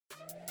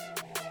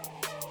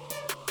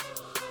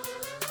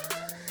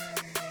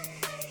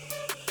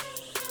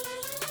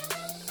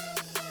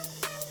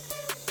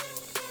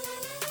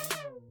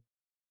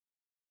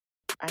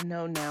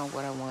know now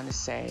what I want to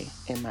say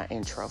in my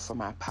intro for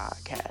my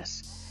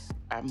podcast.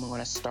 I'm going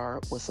to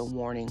start with a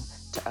warning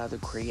to other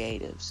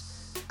creatives.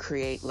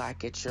 Create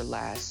like it's your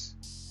last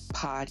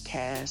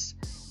podcast,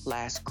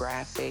 last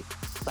graphic,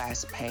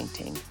 last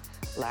painting,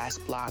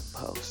 last blog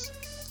post.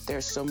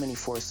 There's so many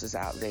forces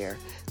out there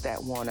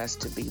that want us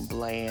to be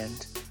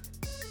bland,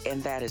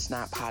 and that is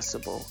not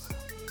possible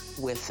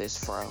with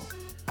this fro.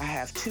 I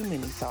have too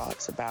many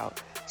thoughts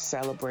about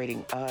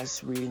celebrating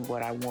us, reading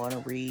what I want to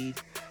read,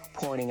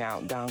 pointing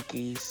out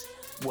donkeys,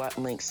 what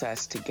links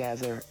us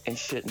together and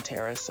shouldn't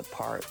tear us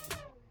apart.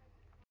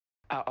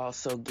 I'll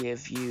also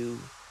give you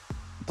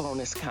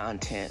bonus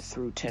content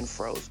through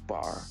TNFro's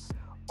Bar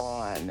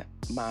on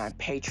my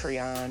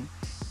Patreon,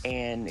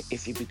 and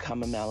if you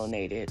become a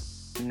melanated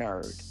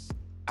nerd.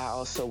 I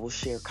also will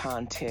share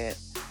content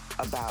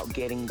about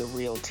getting the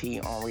real tea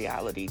on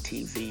reality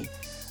TV.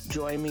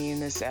 Join me in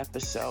this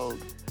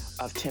episode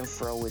of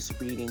TNFro is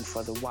Reading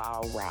for the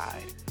Wild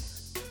Ride,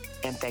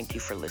 and thank you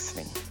for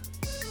listening.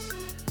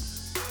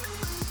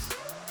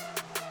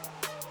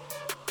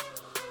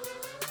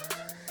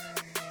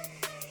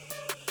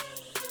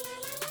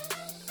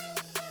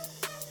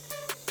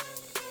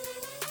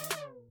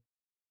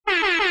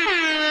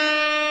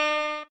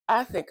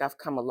 I think I've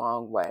come a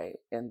long way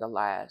in the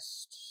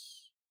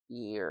last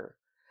year.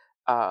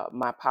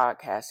 My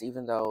podcast,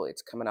 even though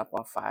it's coming up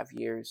on 5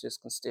 years, is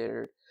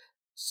considered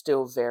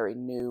still very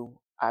new.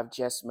 I've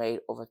just made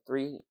over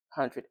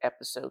 300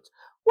 episodes.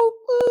 Whoop,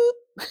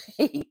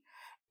 whoop.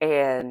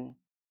 And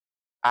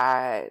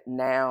I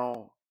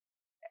now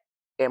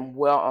am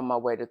well on my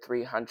way to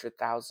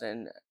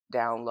 300,000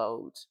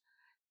 downloads.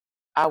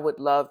 I would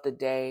love the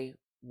day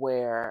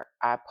where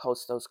I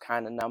post those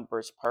kind of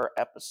numbers per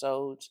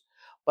episode,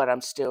 but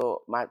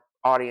my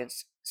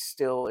audience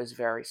still is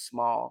very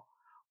small.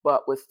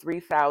 But with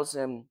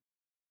 3,000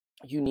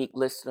 unique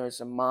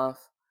listeners a month,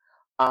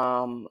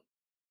 and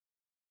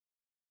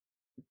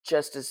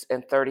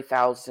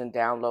 30,000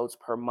 downloads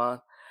per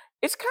month,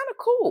 it's kind of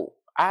cool.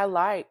 And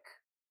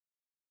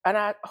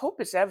I hope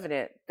it's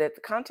evident that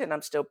the content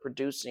I'm still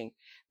producing,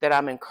 that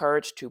I'm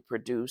encouraged to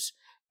produce,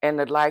 and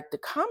the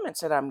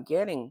comments that I'm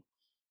getting,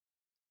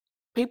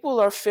 people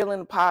are feeling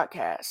the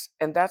podcast,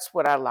 and that's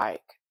what I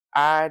like.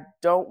 I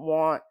don't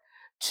want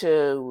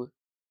to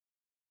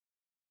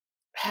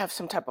have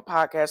some type of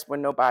podcast where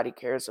nobody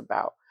cares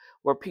about,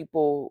 where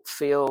people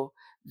feel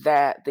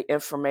that the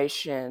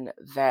information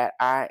that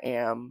I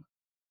am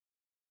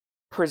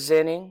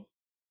presenting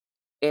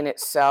in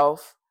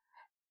itself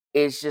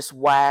is just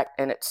whack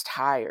and it's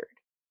tired.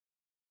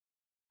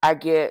 I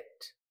get,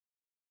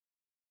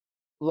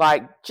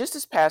 just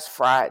this past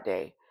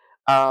Friday,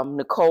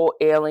 Nicole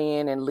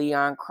Alien and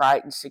Leon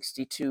Crichton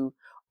 62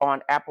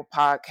 on Apple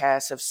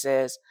Podcasts have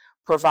says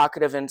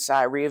provocative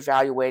insight,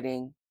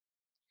 reevaluating.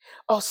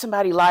 Oh,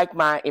 somebody liked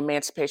my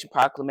Emancipation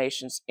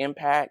Proclamation's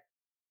impact.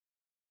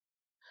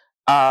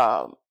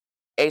 A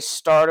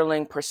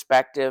startling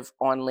perspective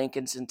on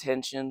Lincoln's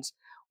intentions.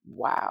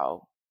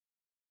 Wow.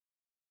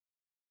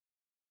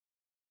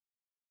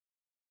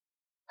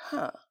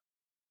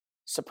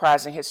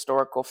 Surprising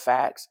historical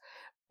facts.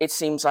 It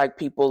seems like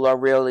people were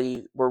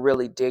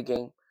really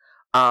digging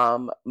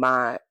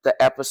the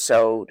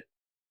episode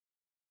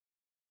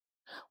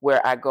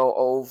where I go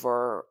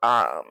over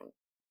a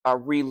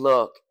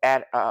relook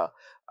at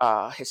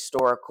a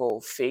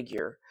historical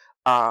figure,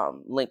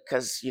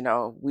 because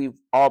we've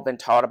all been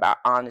taught about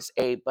Honest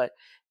Abe, but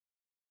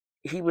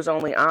he was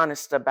only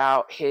honest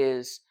about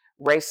his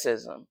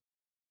racism,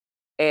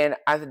 and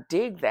I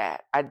dig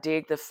that. I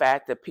dig the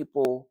fact that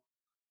people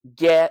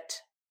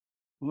get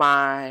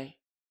my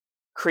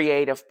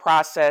creative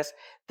process,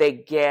 they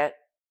get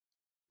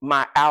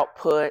my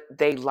output,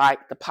 they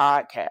like the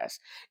podcast.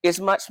 It's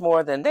much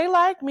more than they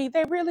like me,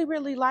 they really,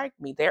 really like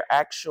me. They're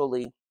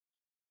actually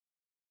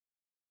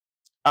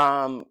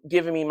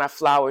giving me my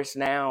flowers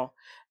now.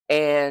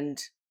 And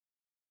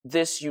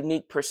this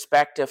unique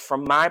perspective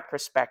from my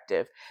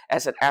perspective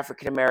as an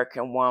African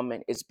American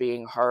woman is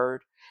being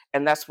heard.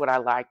 And that's what I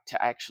like to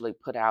actually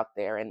put out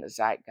there in the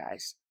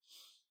zeitgeist.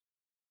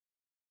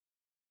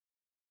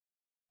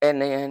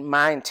 And then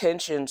my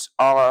intentions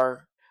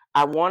are,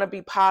 I want to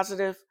be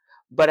positive,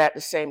 but at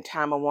the same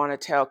time, I want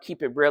to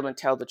keep it real and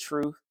tell the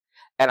truth.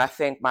 And I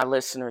think my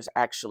listeners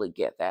actually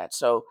get that.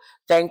 So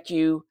thank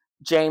you,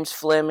 James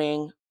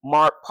Fleming,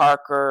 Mark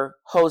Parker,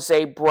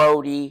 Jose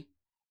Brody,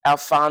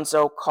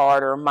 Alfonso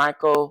Carter,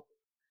 Michael,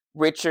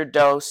 Richard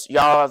Dose.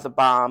 Y'all are the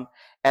bomb.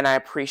 And I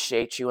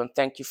appreciate you. And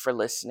thank you for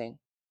listening.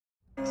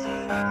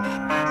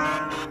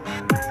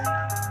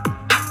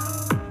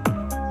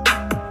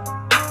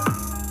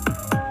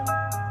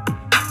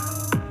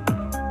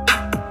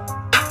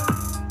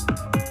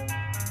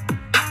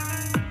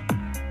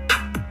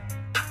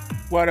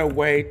 What a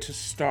way to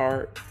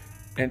start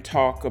and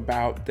talk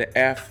about the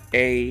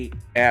FAAFOs,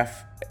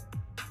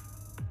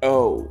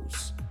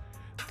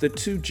 the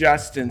two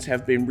Justins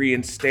have been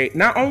reinstated.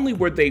 Not only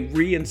were they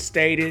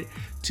reinstated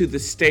to the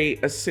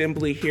state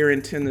assembly here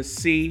in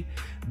Tennessee,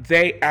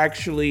 they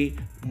actually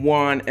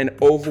won an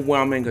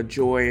overwhelming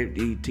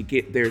majority to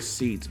get their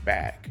seats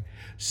back.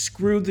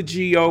 Screw the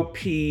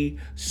GOP,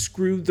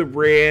 screw the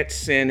red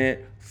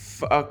Senate,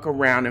 fuck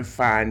around and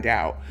find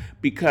out,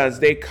 because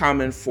they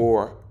coming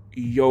for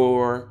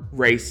your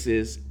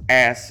racist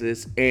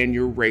asses and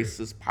your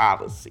racist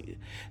policy.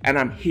 And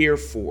I'm here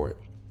for it.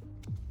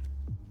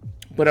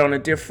 But on a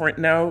different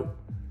note,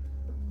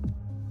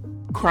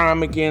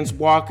 crime against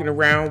walking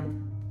around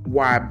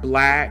while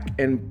black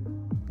and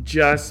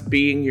just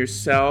being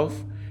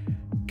yourself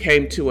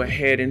came to a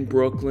head in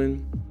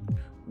Brooklyn,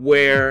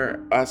 where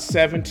a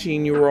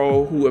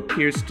 17-year-old who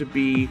appears to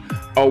be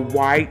a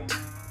white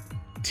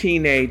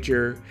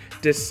teenager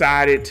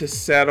decided to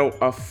settle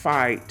a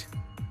fight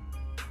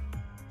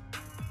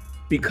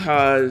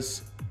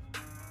because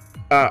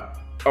a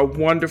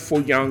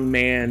wonderful young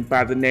man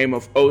by the name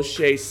of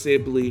O'Shea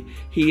Sibley,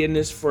 he and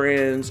his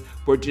friends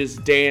were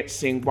just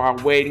dancing while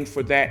waiting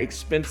for that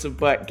expensive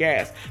butt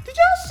gas. Did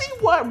y'all see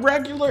what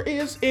regular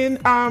is in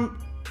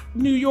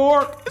New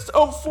York? It's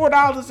over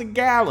 $4 a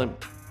gallon.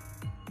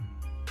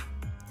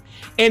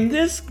 And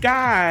this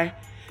guy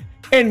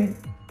and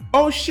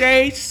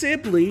O'Shea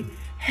Sibley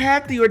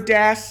had the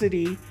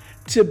audacity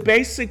to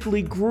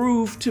basically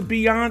groove to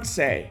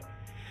Beyonce.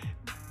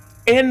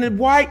 And the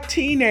white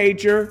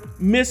teenager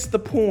missed the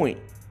point.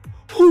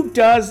 Who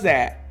does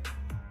that?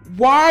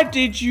 Why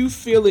did you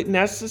feel it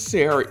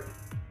necessary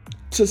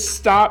to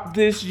stop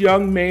this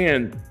young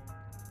man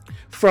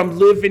from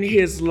living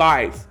his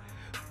life?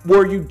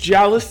 Were you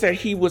jealous that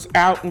he was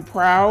out and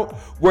proud?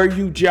 Were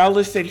you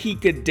jealous that he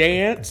could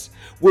dance?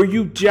 Were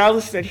you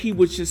jealous that he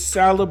was just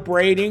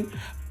celebrating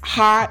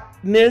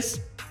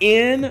hotness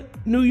in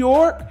New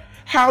York?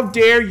 How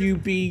dare you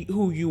be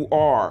who you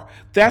are?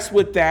 That's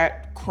what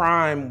that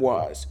crime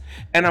was.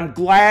 And I'm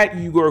glad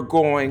you are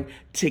going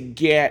to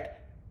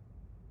get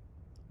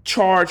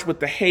charged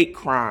with the hate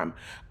crime.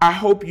 I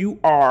hope you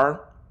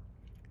are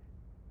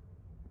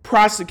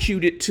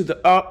prosecuted to the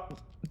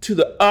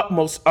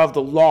utmost of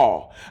the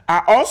law.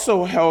 I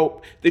also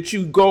hope that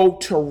you go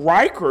to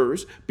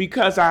Rikers,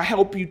 because I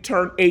help you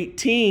turn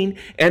 18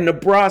 and the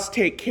bros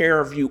take care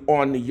of you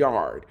on the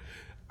yard.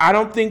 I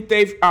don't think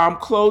they've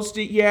closed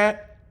it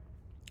yet.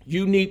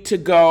 You need to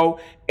go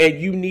and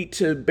you need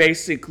to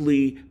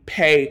basically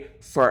pay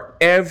for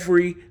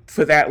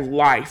that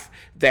life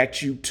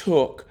that you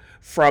took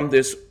from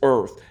this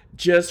earth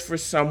just for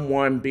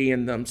someone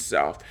being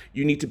themselves.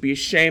 You need to be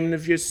ashamed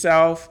of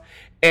yourself.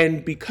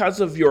 And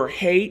because of your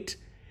hate,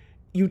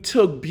 you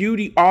took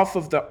beauty off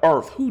of the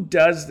earth. Who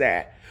does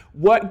that?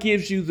 What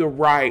gives you the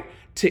right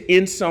to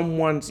end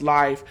someone's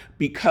life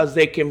because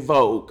they can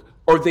vogue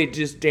or they're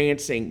just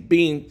dancing,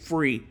 being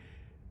free?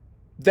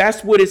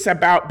 That's what it's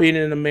about being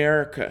in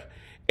America.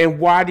 And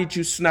why did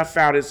you snuff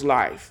out his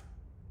life?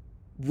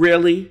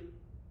 Really?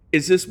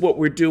 Is this what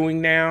we're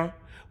doing now?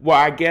 Well,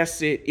 I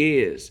guess it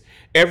is.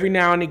 Every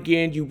now and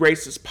again, you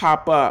racists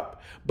pop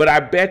up, but I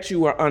bet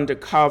you are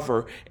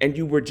undercover and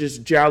you were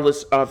just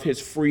jealous of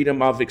his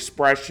freedom of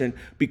expression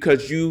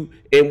because you,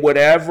 in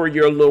whatever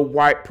your little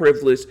white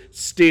privilege,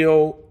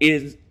 still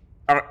is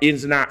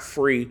not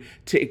free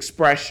to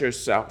express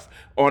yourself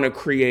on a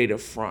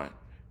creative front.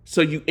 So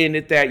you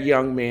ended that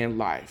young man's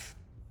life.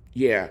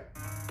 Yeah.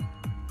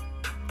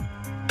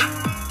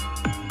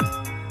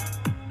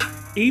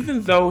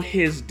 Even though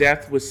his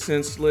death was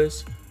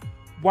senseless,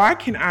 why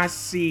can I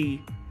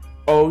see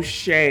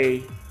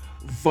O'Shea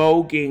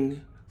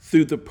voguing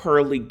through the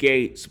pearly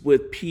gates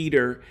with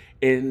Peter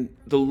and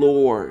the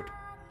Lord,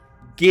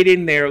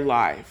 getting their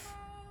life?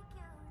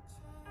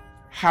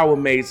 How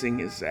amazing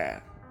is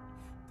that?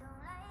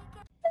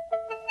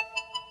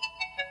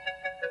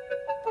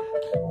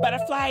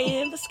 Butterfly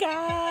in the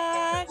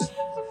sky,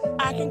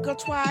 I can go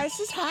twice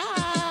as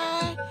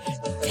high.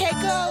 Take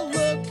a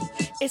look,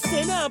 it's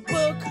in a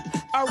book,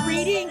 a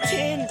reading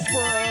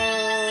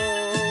TNFro.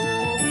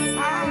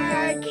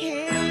 I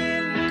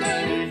can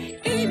go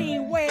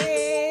anywhere,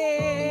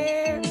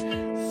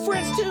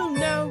 friends to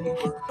know,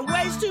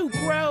 ways to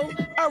grow,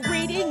 a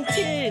reading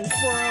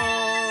TNFro.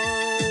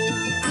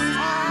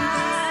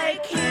 I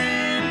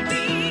can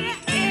be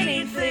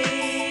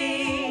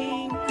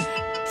anything.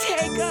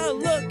 Take a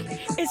look,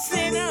 it's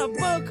in a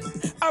book,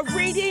 a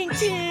reading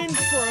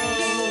TNFro.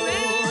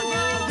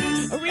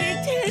 A reading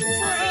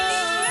TNFro.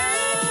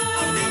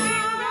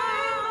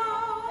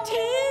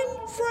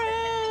 TNFro.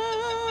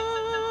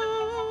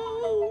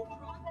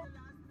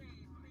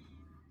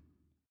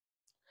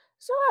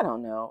 So I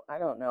don't know. I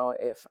don't know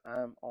if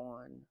I'm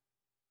on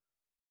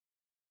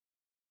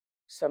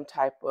some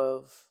type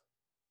of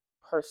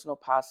personal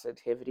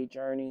positivity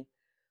journey,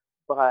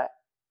 but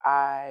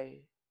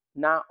I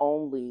not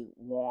only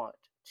want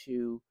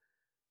to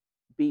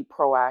be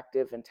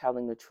proactive in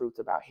telling the truth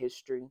about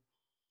history,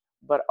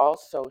 but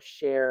also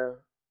share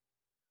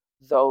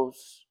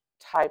those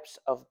types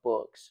of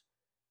books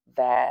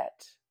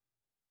that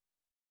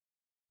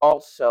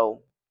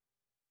also,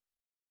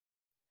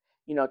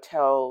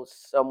 tell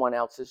someone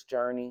else's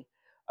journey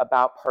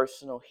about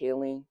personal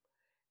healing.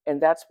 And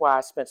that's why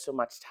I spent so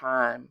much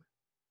time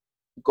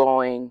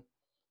going,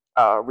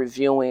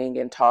 reviewing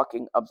and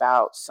talking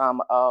about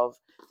some of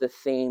the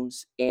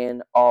themes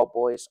in All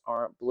Boys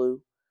Aren't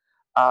Blue,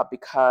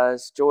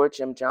 because George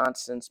M.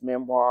 Johnson's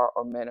memoir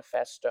or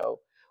manifesto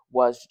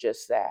was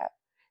just that.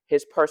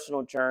 His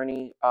personal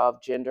journey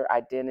of gender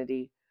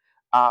identity,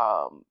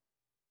 um,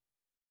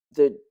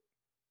 the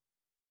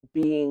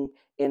being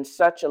in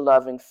such a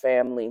loving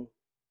family,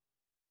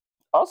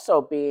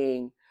 also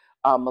being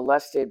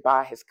molested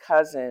by his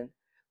cousin,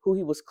 who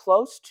he was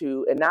close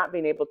to, and not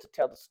being able to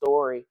tell the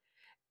story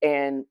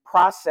and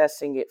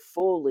processing it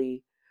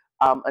fully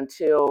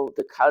until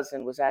the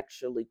cousin was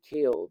actually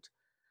killed.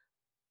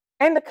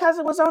 And the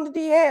cousin was on the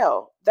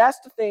DL. That's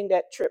the thing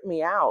that tripped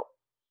me out.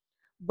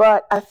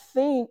 But I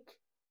think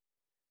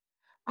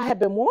I had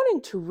been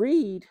wanting to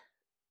read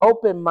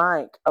Open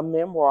Mike, a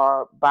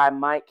memoir by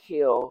Mike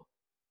Hill,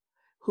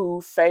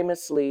 who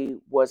famously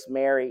was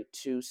married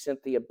to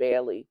Cynthia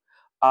Bailey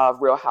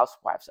of Real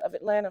Housewives of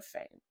Atlanta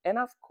fame. And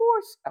of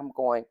course, I'm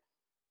going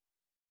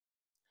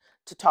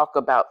to talk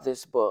about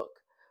this book,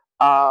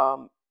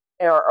 um,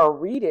 or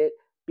read it,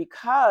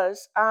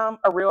 because I'm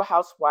a Real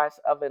Housewives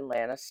of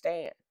Atlanta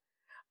stan.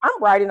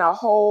 I'm writing a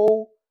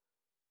whole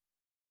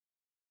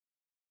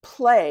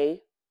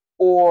play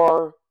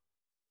or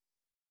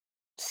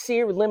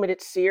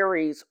limited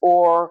series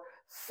or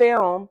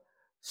film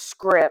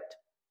script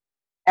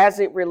as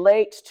it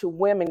relates to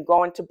women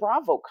going to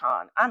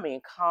BravoCon. I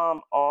mean,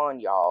 come on,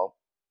 y'all.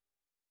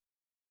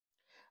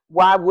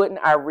 Why wouldn't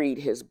I read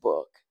his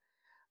book?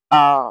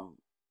 Um,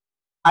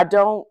 I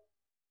don't.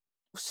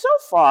 So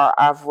far,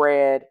 I've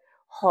read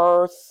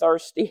her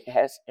thirsty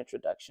ass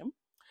introduction,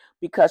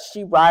 because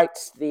she's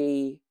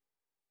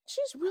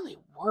really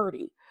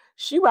wordy.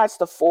 She writes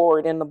the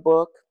forward in the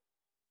book,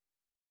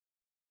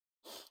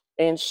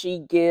 and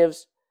she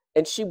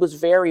was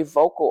very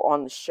vocal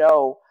on the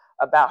show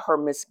about her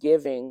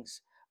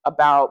misgivings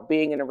about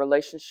being in a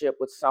relationship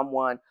with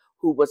someone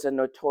who was a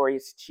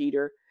notorious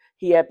cheater.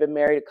 He had been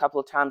married a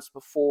couple of times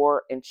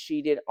before and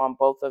cheated on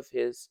both of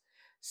his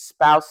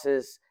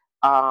spouses.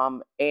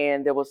 And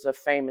there was a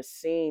famous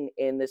scene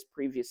in this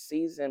previous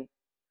season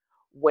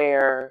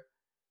where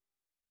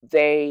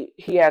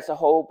he has a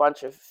whole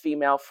bunch of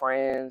female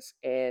friends,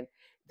 and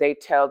they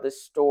tell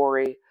this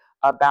story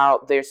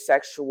about their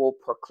sexual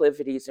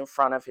proclivities in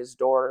front of his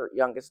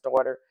youngest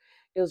daughter.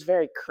 It was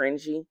very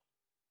cringy,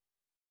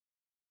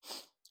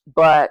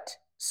 but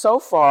so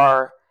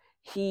far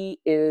he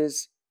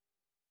is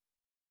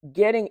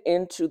getting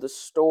into the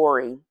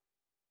story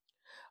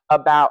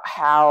about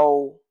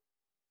how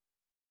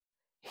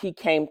he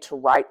came to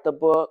write the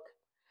book.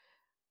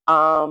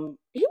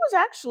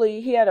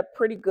 He had a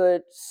pretty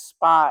good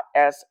spot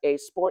as a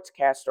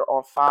sportscaster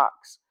on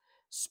Fox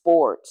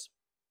Sports.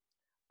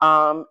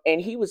 And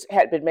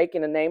had been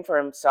making a name for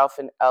himself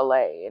in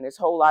LA, and his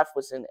whole life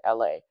was in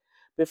LA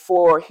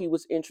before he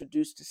was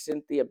introduced to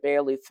Cynthia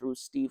Bailey through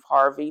Steve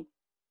Harvey.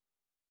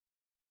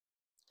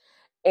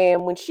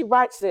 And when she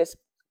writes this,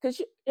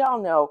 because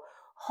y'all know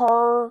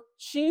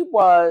she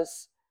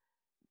was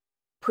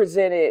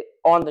presented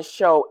on the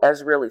show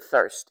as really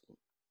thirsty.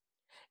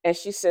 And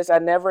she says, I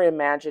never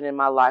imagined in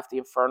my life the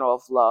inferno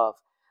of love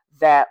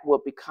that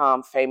would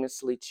become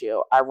famously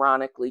chill.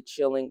 Ironically,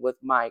 chilling with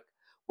Mike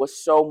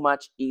was so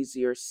much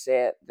easier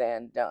said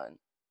than done.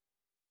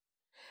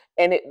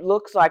 And it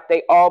looks like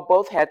they all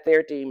both had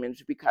their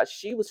demons, because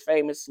she was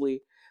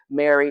famously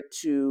married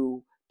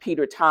to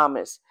Peter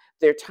Thomas.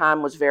 Their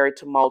time was very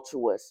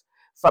tumultuous.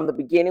 From the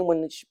beginning,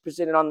 when she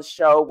presented on the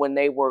show, when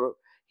they were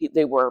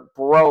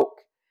broke,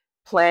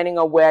 planning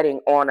a wedding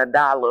on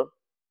 $1,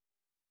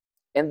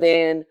 and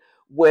then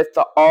with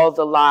all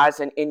the lies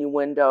and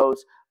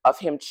innuendos of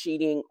him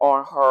cheating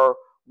on her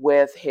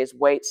with his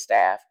wait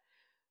staff,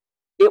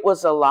 it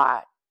was a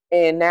lot.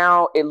 And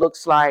now it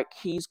looks like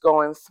he's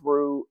going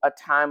through a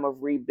time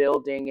of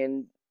rebuilding.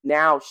 And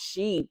now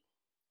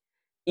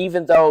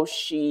even though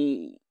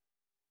she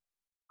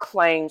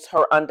claims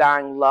her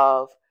undying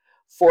love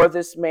for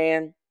this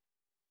man,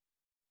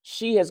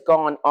 she has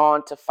gone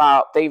on to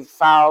they've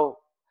filed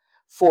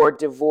for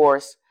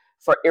divorce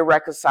for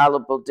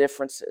irreconcilable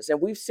differences.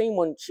 And we've seen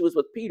when she was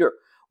with Peter,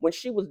 when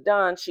she was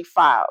done, she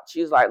filed.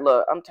 She's like,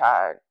 look, I'm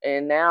tired.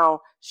 And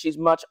now she's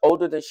much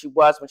older than she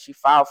was when she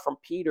filed from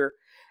Peter.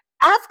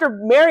 After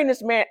marrying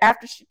this man,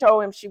 after she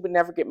told him she would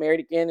never get married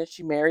again, and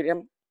she married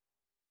him.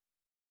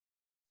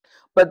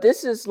 But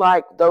this is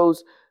like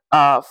those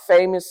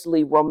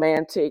famously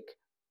romantic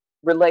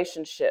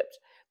relationships.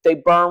 They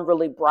burn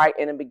really bright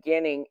in the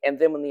beginning, and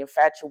then when the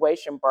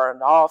infatuation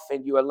burned off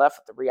and you are left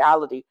with the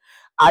reality,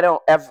 I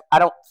don't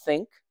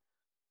think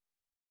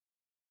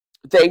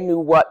they knew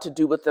what to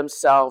do with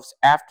themselves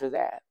after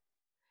that.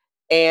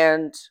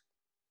 And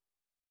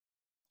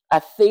I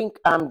think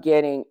I'm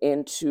getting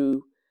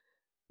into,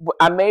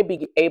 I may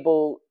be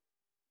able,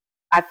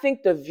 I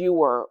think the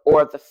viewer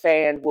or the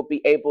fan will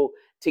be able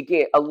to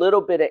get a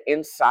little bit of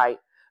insight,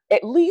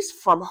 at least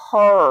from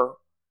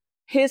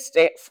his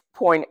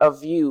point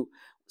of view,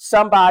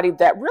 somebody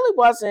that really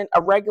wasn't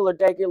a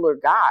regular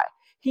guy.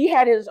 He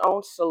had his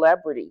own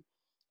celebrity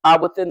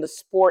within the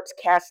sports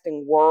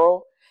casting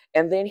world,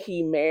 and then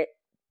he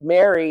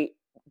married,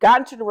 got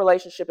into the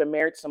relationship and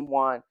married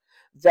someone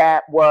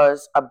that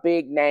was a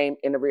big name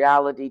in the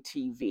reality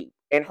TV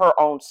in her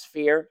own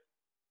sphere,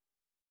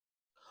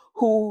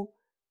 who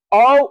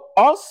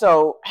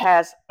also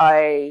has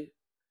a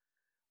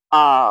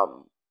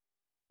um,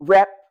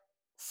 rep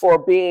for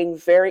being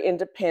very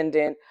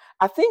independent.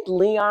 I think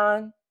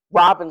Leon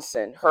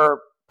Robinson, her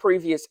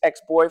previous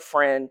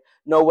ex-boyfriend,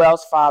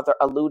 Noel's father,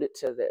 alluded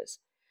to this.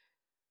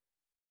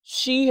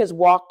 She has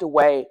walked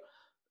away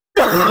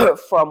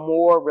from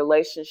more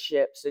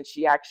relationships than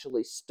she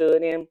actually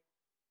stood in.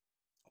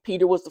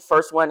 Peter was the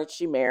first one that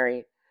she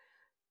married,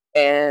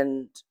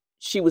 and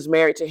she was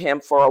married to him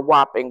for a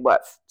whopping,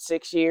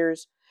 6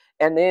 years?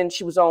 And then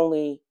she was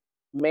only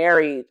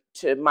married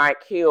to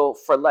Mike Hill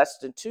for less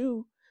than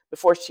 2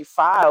 before she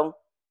filed.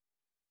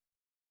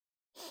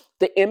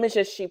 The image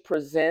that she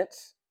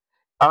presents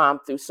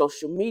through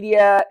social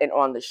media and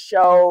on the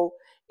show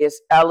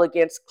is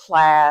elegance,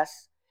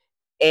 class,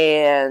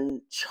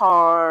 and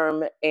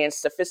charm and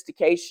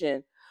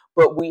sophistication.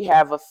 But we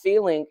have a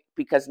feeling,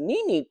 because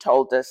Nene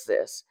told us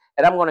this,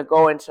 and I'm going to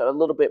go into a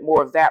little bit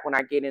more of that when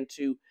I get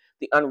into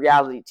the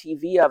unreality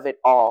TV of it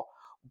all.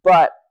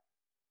 But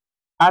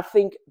I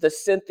think the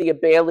Cynthia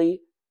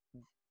Bailey,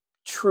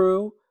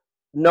 true,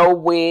 no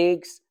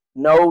wigs,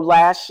 no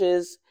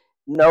lashes,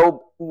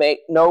 no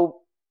makeup.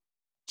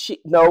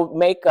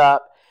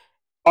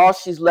 All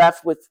she's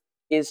left with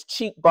is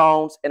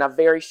cheekbones and a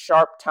very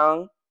sharp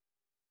tongue.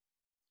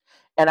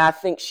 And I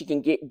think she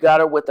can get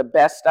gutter with the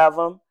best of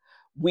them.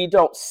 We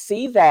don't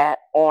see that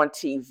on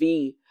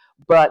TV,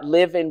 but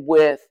living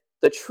with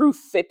the true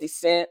 50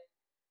 Cent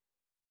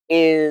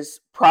is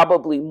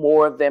probably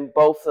more than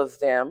both of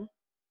them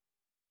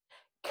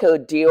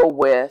could deal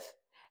with.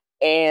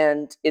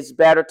 And it's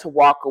better to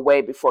walk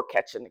away before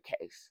catching the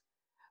case,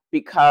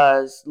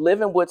 because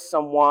living with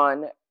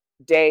someone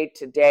day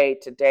to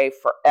day,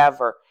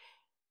 forever,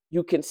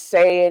 you can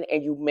say it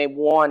and you may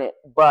want it,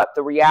 but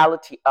the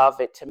reality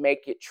of it, to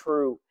make it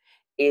true,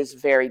 is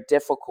very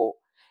difficult.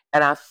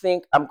 And I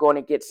think I'm going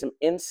to get some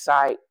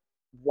insight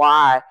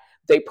why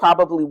they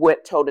probably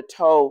went toe to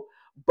toe,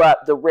 but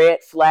the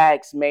red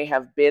flags may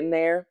have been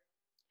there,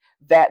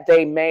 that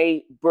they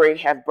may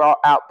have brought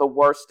out the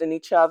worst in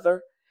each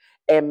other.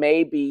 And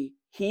maybe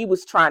he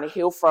was trying to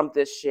heal from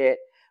this shit,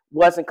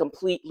 wasn't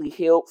completely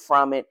healed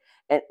from it,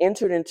 and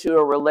entered into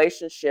a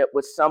relationship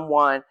with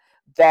someone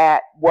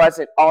that was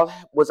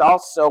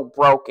also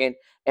broken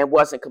and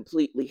wasn't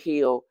completely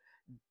healed.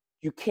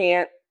 You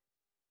can't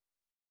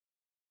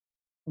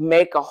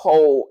make a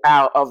whole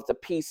out of the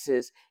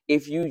pieces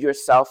if you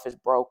yourself is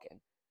broken.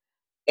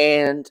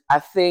 And I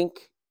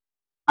think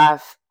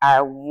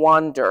I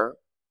wonder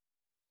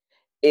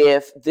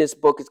if this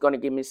book is going to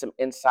give me some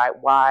insight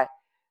why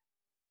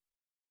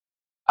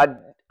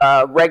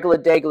a regular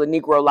degular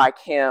Negro like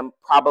him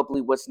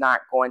probably was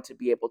not going to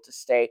be able to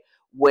stay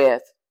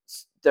with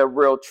the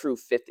real true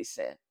 50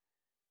 Cent.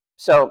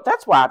 So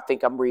that's why I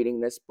think I'm reading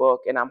this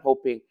book, and I'm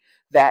hoping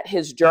that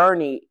his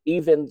journey,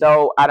 even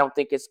though I don't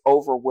think it's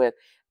over with,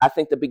 I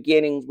think the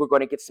beginnings, we're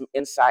going to get some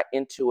insight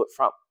into it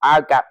from,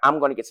 I'm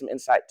going to get some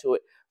insight to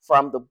it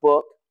from the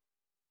book,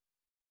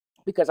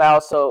 because I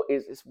also,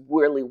 it's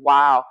really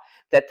wild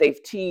that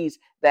they've teased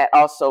that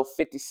also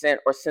 50 Cent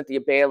or Cynthia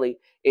Bailey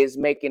is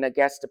making a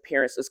guest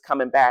appearance, is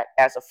coming back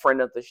as a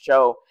friend of the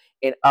show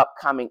in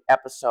upcoming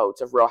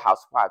episodes of Real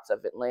Housewives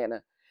of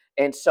Atlanta.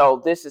 And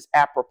so this is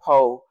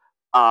apropos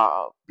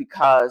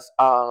because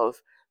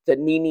of the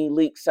Nene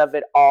leaks of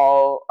it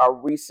all, a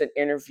recent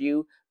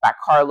interview by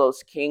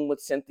Carlos King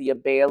with Cynthia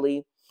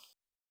Bailey,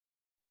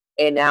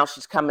 and now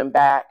she's coming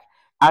back,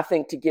 I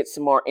think, to get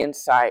some more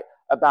insight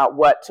about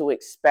what to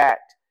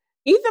expect,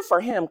 either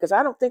for him, because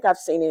I don't think I've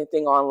seen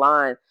anything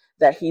online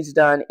that he's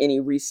done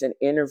any recent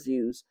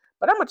interviews,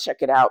 but I'm going to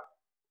check it out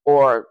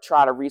or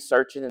try to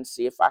research it and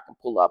see if I can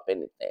pull up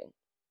anything.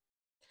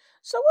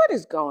 So what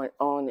is going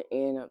on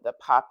in the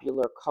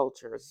popular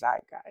culture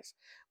zeitgeist?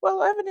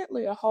 Well,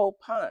 evidently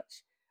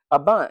a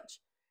bunch.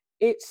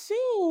 It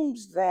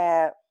seems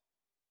that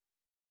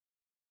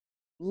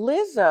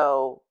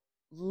Lizzo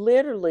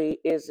literally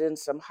is in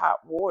some hot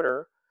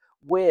water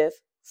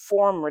with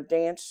former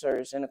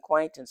dancers and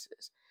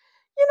acquaintances.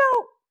 You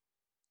know,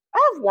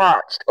 I've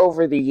watched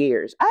over the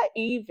years, I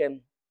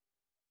even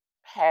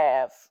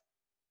have,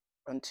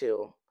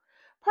 until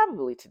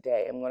probably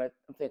today, I'm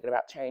thinking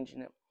about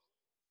changing it,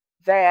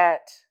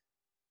 that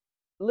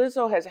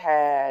Lizzo has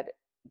had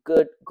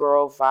good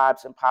girl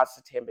vibes and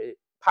positivity,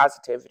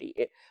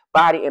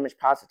 body image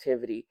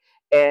positivity,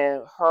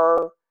 and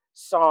her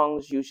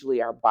songs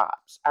usually are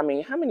bops. I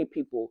mean, how many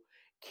people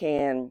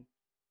can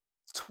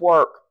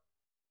twerk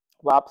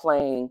while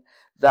playing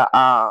the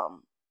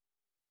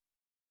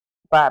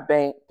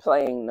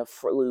playing the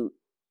flute?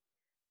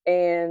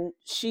 And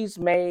she's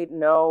made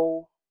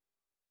no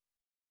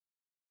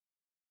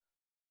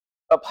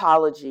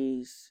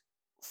apologies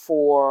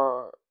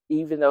for,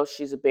 even though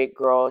she's a big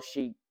girl,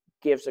 she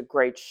gives a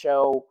great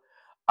show.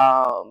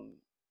 Um,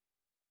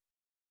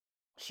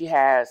 she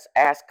has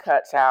ass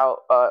cuts out,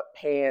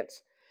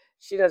 pants.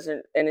 She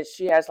doesn't, and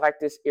she has like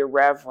this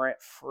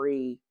irreverent,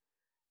 free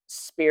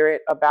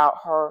spirit about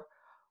her.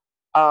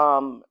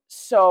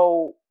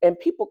 And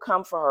people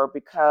come for her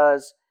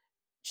because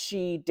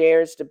she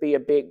dares to be a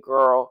big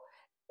girl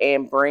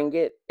and bring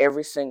it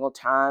every single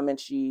time. And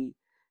she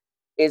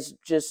is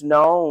just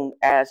known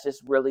as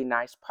this really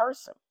nice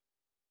person.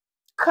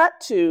 Cut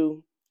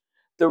to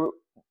the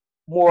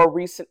more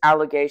recent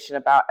allegation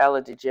about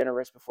Ellen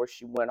DeGeneres before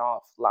she went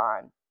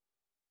offline.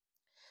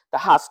 The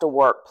hostile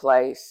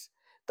workplace,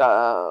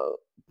 the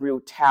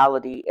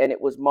brutality, and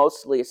it was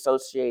mostly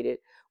associated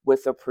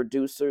with the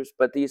producers,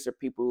 but these are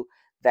people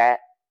that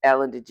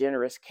Ellen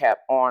DeGeneres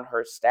kept on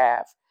her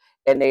staff,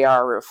 and they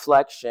are a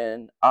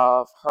reflection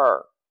of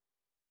her.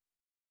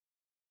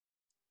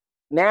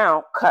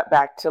 Now, cut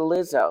back to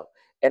Lizzo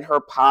and her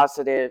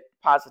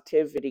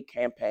positivity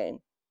campaign.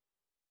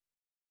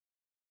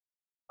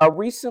 A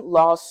recent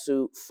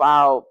lawsuit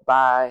filed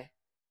by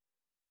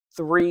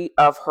 3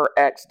 of her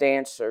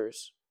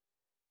ex-dancers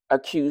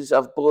accused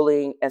of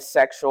bullying and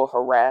sexual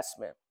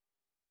harassment.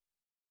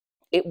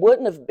 It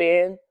wouldn't have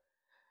been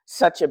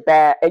such a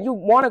bad, and you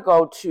want to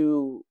go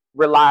to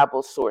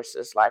reliable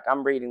sources. Like,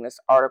 I'm reading this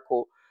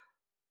article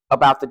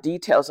about the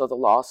details of the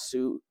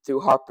lawsuit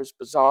through Harper's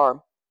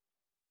Bazaar.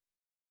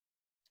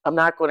 I'm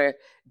not going to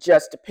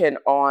just depend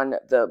on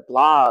the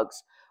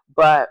blogs,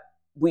 but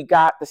we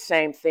got the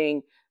same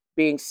thing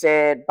being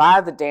said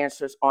by the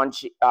dancers on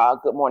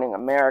Good Morning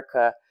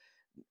America,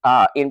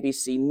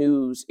 NBC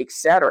News,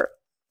 etc.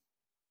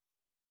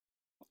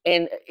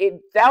 And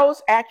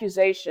those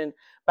accusations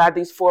by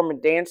these former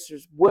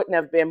dancers wouldn't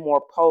have been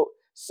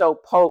so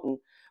potent,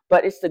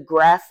 but it's the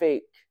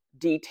graphic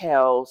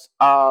details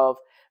of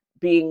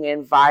being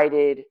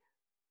invited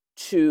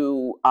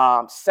to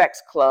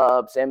sex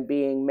clubs and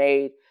being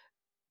made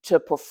to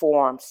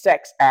perform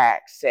sex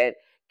acts and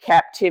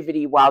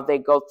captivity while they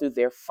go through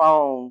their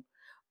phone,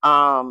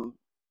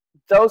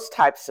 those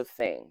types of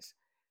things.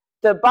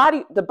 The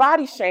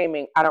body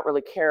shaming, I don't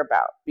really care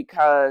about,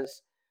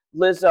 because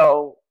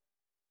Lizzo,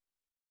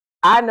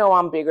 I know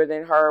I'm bigger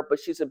than her, but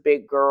she's a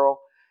big girl.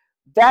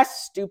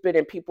 That's stupid,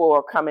 and people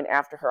are coming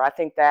after her. I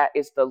think that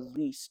is the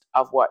least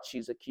of what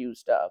she's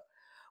accused of.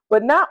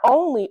 But not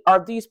only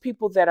are these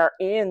people that are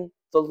in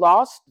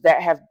the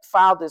that have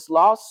filed this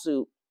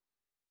lawsuit,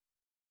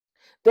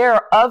 there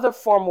are other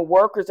former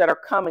workers that are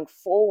coming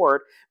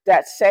forward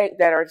that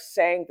are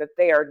saying that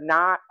they are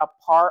not a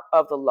part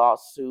of the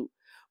lawsuit,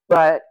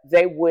 but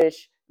they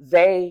wish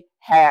they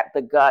had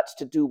the guts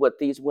to do what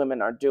these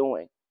women are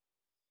doing.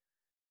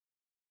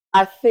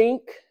 I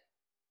think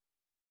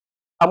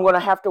I'm going to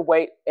have to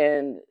wait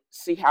and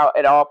see how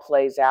it all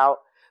plays out,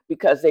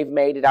 because they've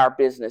made it our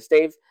business.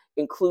 They've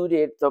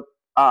included the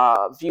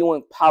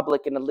viewing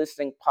public and the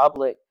listening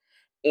public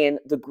in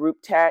the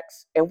group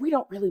text, and we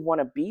don't really want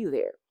to be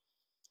there.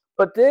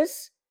 But they're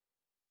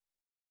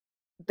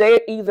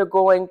either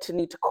going to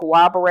need to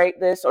corroborate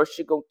this, or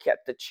she's going to get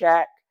the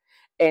check,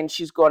 and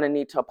she's going to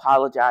need to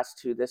apologize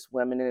to this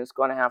woman, and it's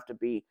going to have to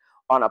be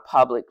on a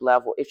public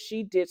level. If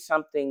she did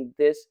something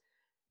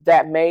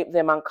that made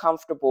them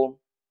uncomfortable,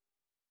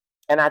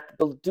 and I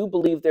do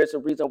believe there's a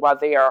reason why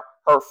they are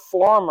her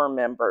former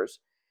members,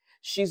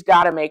 she's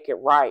got to make it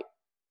right.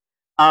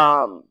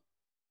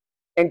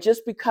 And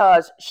just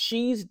because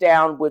she's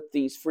down with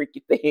these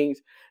freaky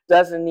things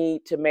doesn't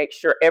need to make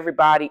sure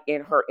everybody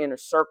in her inner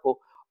circle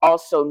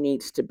also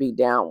needs to be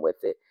down with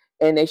it.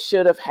 And they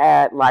should have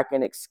had like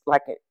an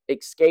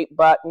escape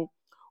button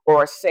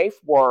or a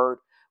safe word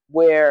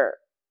where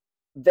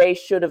they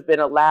should have been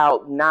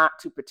allowed not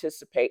to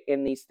participate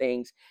in these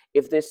things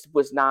if this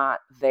was not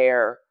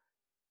their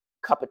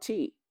cup of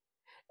tea.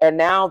 And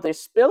now they're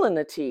spilling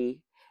the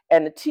tea,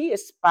 and the tea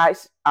is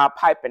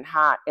piping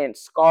hot and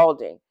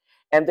scalding.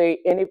 And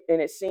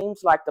it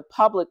seems like the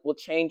public will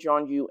change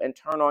on you and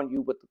turn on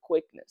you with the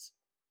quickness.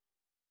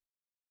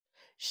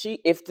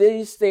 If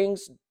these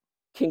things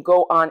can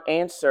go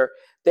unanswered,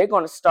 they're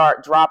going to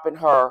start dropping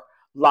her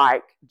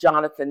like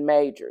Jonathan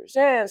Majors.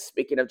 And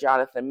speaking of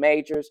Jonathan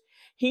Majors,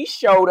 he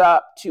showed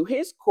up to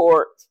his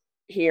court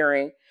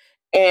hearing,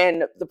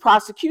 and the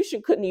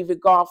prosecution couldn't even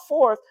go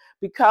forth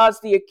because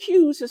the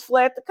accused has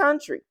fled the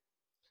country.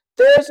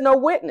 There's no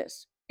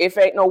witness. If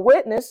ain't no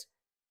witness,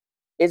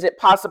 is it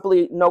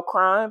possibly no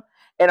crime?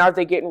 And are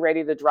they getting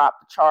ready to drop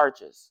the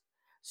charges?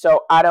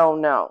 So I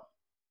don't know.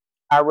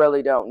 I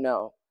really don't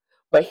know.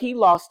 But he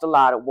lost a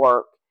lot of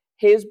work.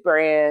 His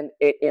brand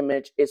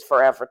image is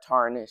forever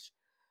tarnished.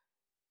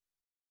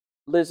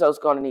 Lizzo's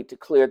going to need to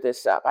clear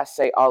this up. I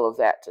say all of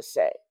that to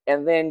say.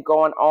 And then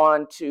going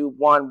on to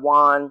Juan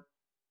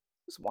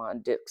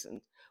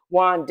Dixon.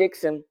 Juan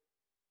Dixon,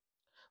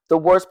 the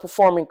worst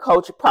performing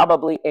coach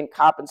probably in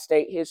Coppin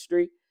State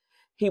history.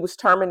 He was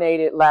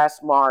terminated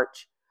last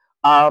March.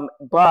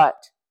 But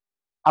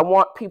I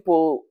want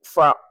people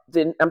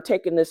I'm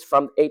taking this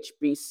from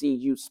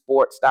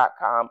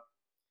HBCUsports.com.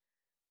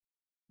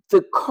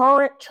 The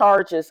current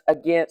charges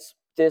against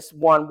this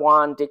one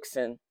Juan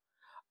Dixon,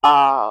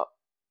 uh,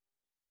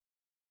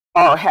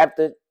 or have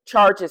the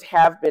charges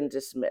have been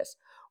dismissed.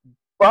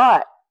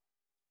 But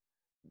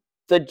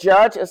the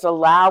judge is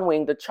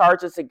allowing the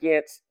charges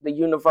against the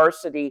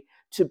university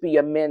to be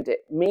amended,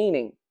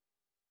 meaning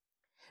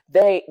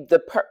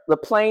the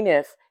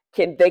plaintiff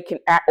can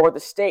act, or the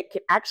state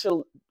can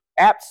actually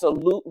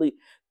absolutely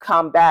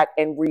come back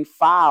and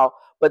refile,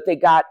 but they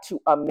got to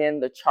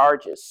amend the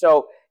charges.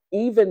 So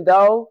even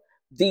though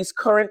these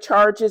current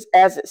charges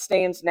as it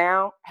stands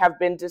now have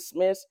been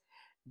dismissed,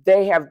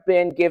 they have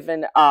been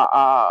given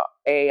a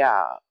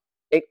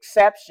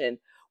exception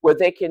where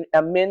they can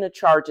amend the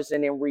charges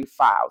and then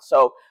refile.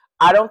 So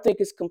I don't think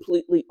it's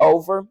completely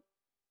over,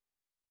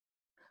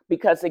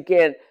 because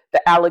again,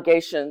 the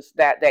allegations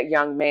that that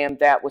young man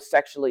that was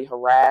sexually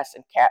harassed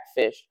and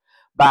catfished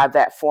by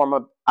that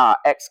former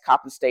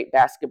ex-Coppin State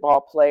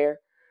basketball player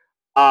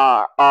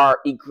are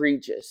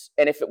egregious.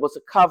 And if it was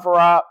a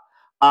cover-up,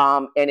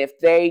 and if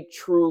they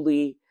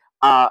truly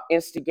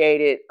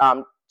instigated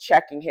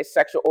checking his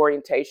sexual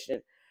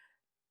orientation,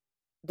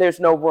 there's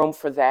no room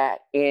for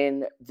that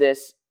in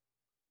this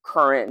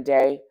current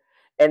day.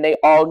 And they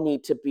all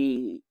need to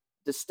be,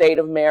 the state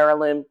of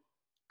Maryland,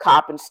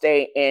 Coppin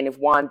State, and if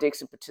Juan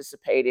Dixon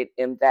participated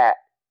in that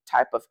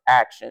type of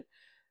action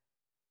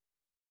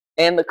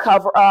and the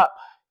cover up,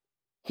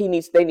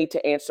 they need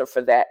to answer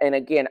for that. And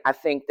again, I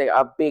think that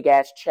a big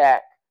ass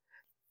check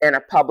and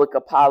a public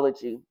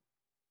apology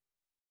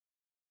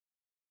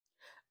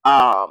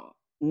um,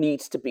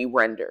 needs to be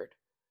rendered.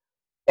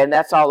 And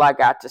that's all I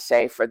got to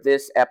say for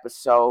this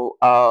episode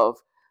of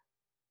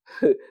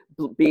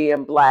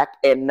being black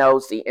and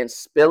nosy and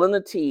spilling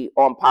the tea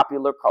on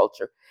popular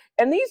culture.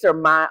 And these are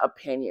my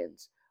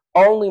opinions,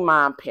 only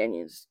my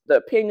opinions. The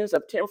opinions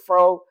of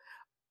TNFro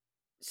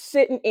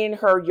sitting in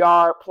her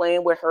yard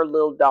playing with her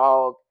little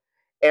dog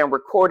and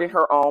recording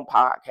her own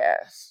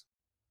podcast.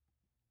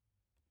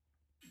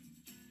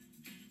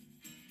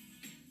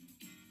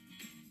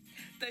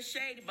 The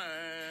Shady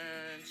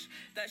Bunch,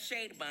 the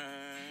Shady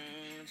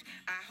Bunch.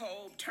 I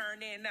hope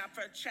turning up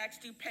for checks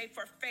to pay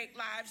for fake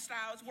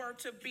lifestyles were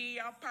to be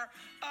a part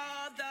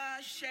of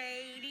the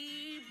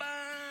Shady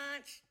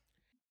Bunch.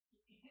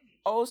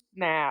 Oh,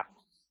 snap.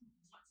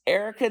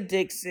 Erica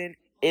Dixon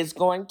is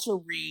going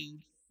to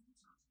read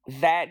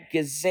that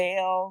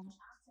gazelle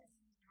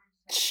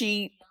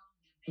cheap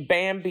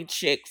Bambi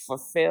chick for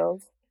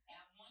Phil.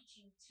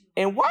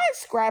 And why is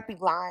Scrappy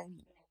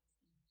lying?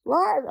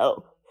 Why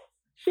though?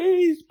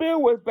 He's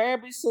been with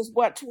Bambi since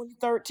what,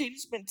 2013?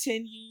 It's been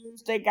 10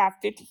 years. They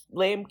got 50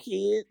 lame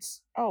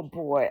kids. Oh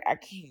boy, I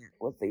can't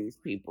with these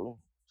people.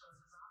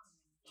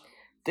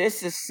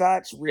 This is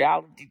such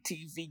reality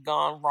TV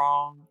gone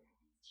wrong.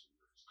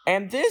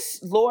 And this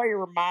lawyer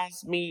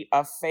reminds me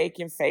of Fake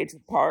and Phaedra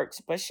Parks,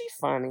 but she's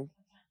funny.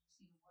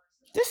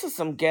 This is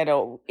some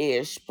ghetto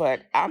ish,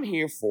 but I'm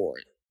here for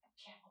it.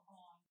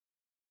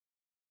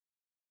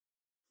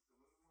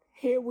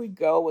 Here we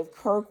go with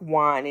Kirk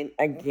whining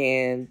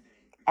again.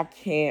 I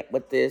can't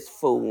with this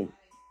fool.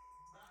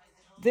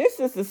 This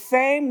is the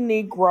same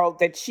Negro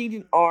that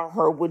cheated on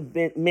her with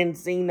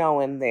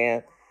Menzino in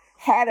there.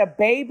 Had a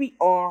baby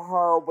on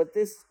her with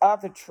this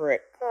other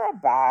trick. Girl,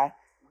 bye.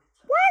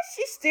 Why is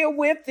she still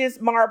with this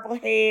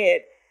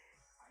Marblehead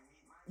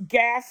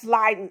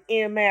gaslighting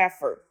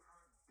MFer?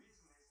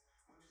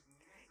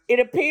 It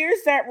appears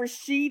that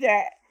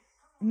Rashida,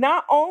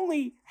 not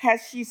only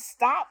has she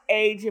stopped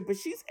aging, but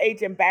she's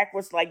aging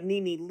backwards like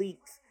Nene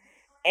Leakes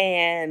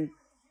and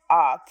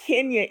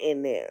Kenya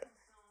in there.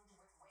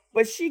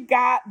 But she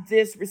got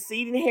this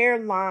receding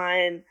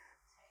hairline,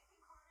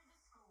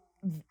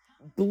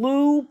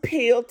 blue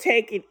pill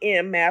taking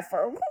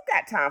MFer. Who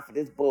got time for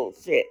this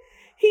bullshit?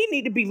 He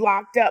need to be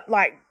locked up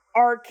like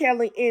R.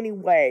 Kelly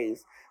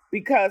anyways,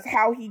 because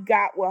how he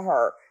got with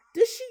her.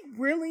 Does she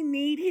really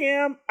need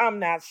him? I'm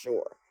not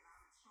sure.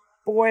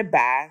 Boy,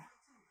 bye.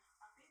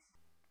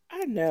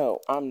 I know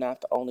I'm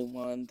not the only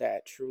one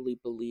that truly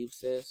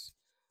believes this,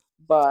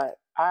 but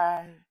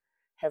I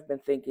have been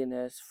thinking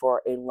this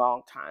for a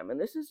long time. And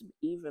this has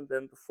even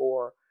been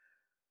before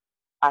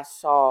I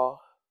saw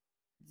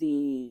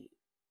the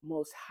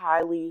most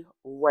highly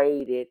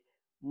rated,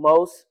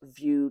 most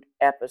viewed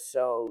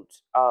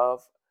episodes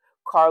of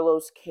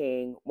Carlos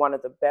King, one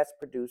of the best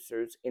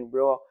producers in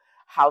Real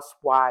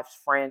Housewives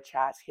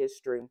franchise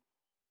history,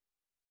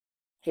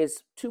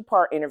 his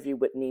two-part interview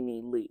with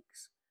Nene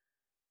Leakes.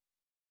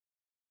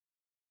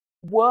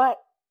 What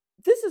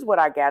this is what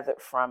I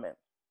gathered from it.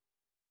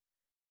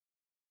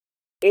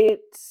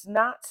 It's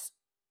not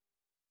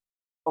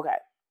okay.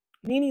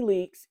 Nene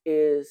Leakes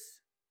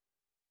is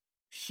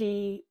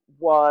she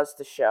was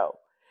the show.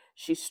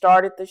 She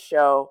started the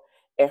show,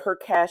 and her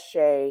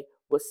cachet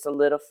was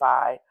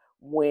solidified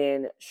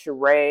when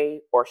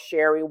Sherry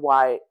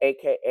White,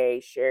 aka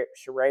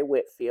Sherry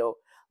Whitfield,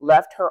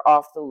 left her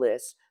off the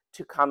list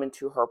to come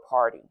into her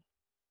party.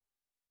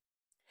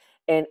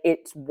 And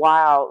it's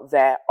wild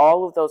that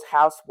all of those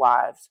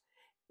housewives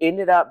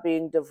ended up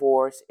being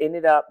divorced,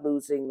 ended up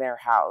losing their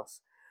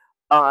house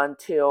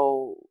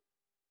until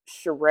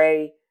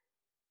Sheree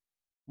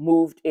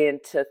moved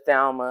into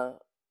Thelma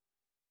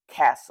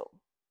Castle.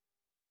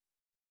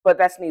 But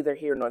that's neither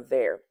here nor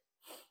there.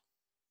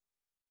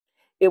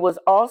 It was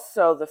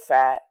also the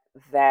fact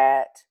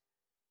that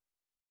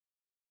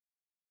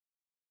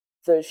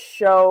the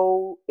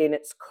show in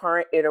its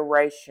current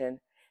iteration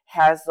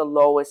has the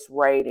lowest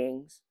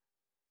ratings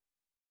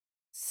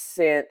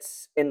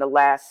since in the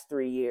last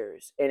 3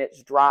 years, and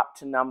it's dropped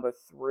to number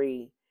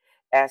 3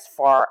 as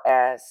far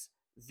as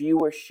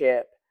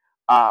viewership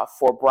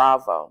for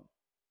Bravo.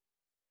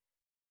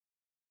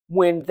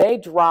 When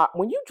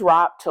you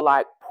drop to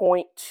like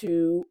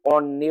 0.2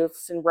 on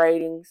Nielsen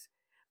ratings,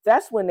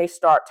 that's when they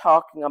start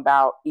talking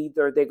about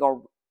either they're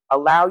going to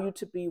allow you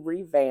to be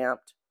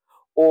revamped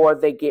or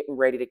they're getting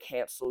ready to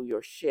cancel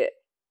your shit.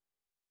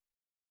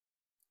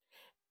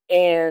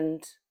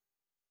 And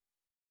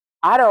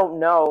I don't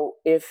know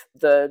if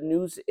the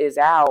news is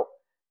out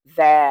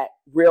that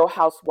Real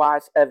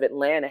Housewives of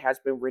Atlanta has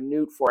been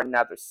renewed for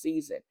another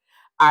season.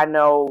 I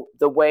know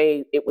the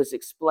way it was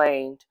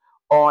explained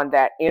on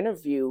that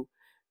interview,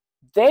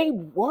 they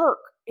work.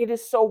 It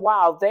is so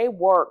wild. They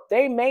work.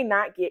 They may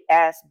not get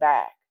asked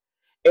back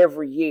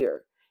every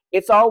year.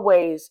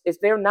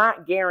 They're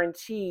not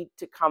guaranteed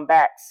to come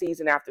back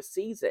season after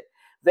season.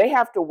 They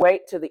have to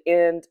wait to the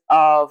end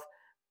of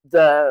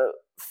the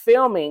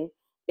filming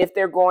if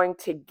they're going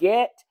to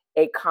get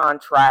a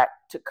contract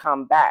to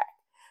come back.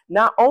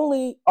 Not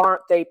only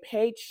aren't they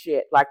paid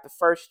shit like the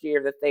first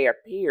year that they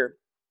appeared,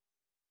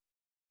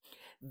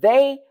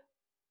 they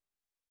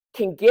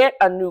can get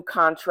a new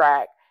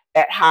contract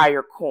at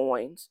higher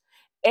coins,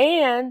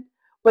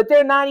 but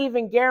they're not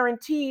even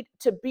guaranteed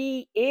to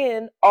be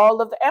in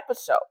all of the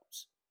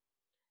episodes.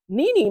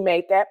 Nene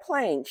made that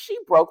plain. She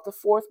broke the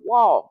fourth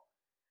wall.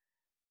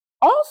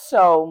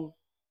 Also,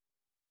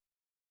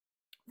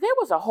 there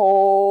was a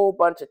whole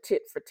bunch of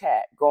tit for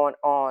tat going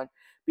on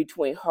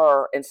between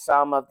her and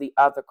some of the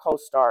other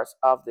co-stars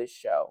of this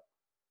show.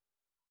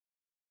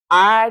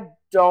 I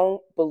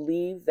don't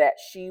believe that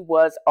she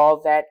was all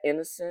that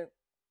innocent.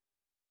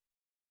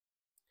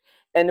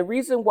 And the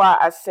reason why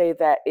I say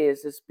that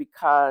is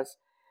because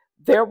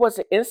there was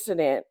an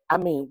incident,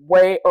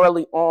 way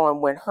early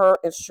on when her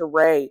and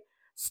Sheree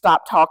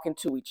stopped talking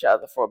to each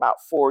other for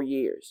about 4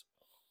 years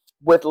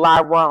with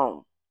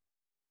Lyrone,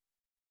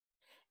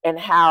 and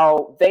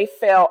how they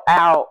fell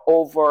out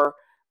over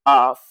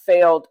a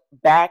failed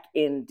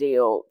back-end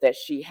deal that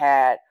she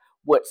had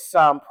with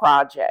some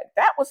project.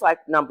 That was like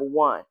number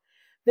one.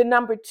 Then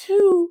number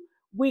two,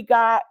 we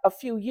got a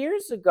few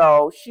years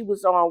ago, she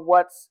was on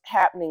What's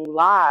Happening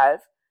Live,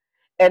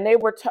 and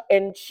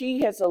and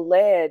she has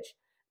alleged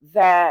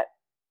that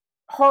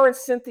her and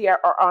Cynthia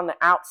are on the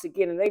outs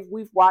again, and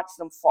we've watched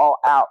them fall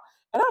out.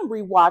 And I'm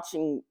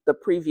rewatching the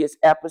previous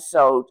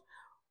episodes,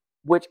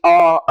 which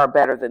all are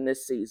better than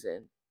this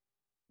season,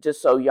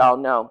 just so y'all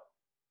know.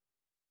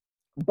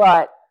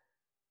 But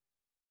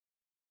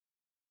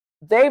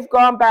they've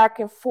gone back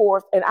and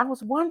forth, and I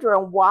was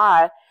wondering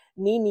why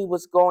Nene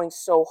was going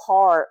so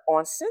hard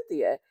on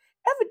Cynthia.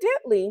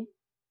 Evidently,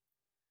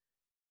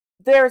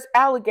 there's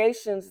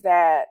allegations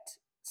that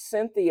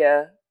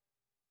Cynthia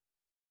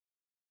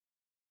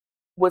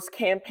was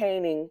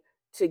campaigning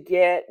to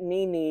get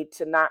Nene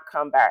to not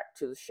come back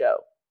to the show.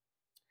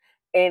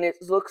 And it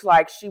looks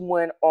like she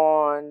went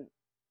on,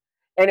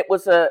 and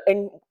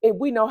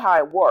we know how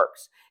it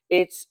works.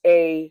 It's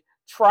a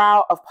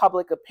trial of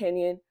public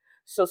opinion.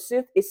 So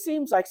it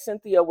seems like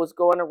Cynthia was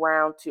going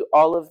around to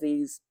all of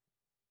these,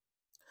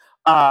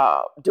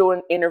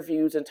 doing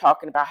interviews and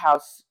talking about how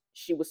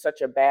she was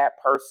such a bad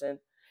person.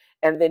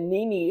 And then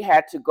Nene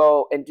had to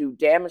go and do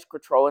damage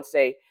control and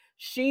say,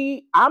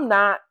 I'm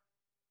not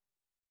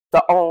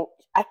the only,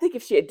 I think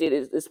if she had did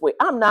it this way,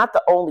 I'm not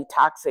the only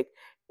toxic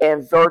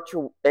and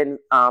virtuous,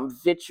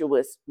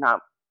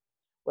 not,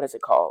 what is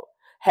it called?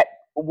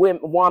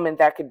 Woman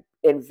that could,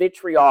 and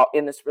vitriol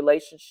in this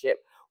relationship.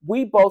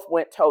 We both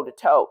went toe to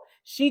toe.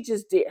 She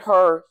just did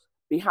her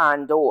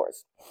behind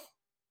doors.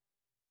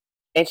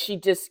 And she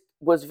just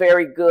was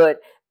very good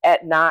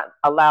at not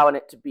allowing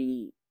it to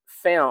be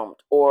filmed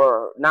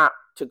or not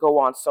to go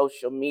on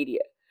social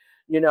media,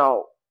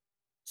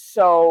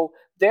 So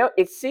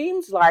it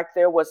seems like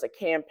there was a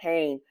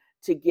campaign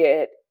to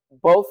get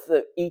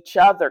each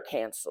other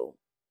canceled.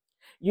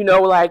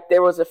 Like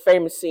there was a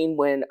famous scene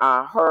when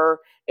her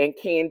and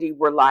Candy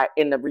were like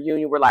in the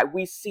reunion, were like,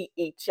 we see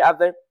each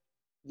other.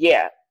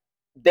 Yeah,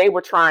 they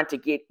were trying to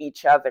get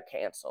each other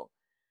canceled.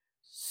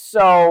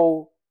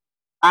 So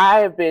I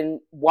have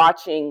been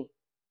watching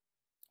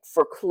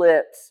for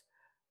clips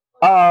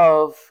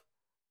of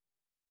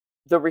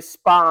the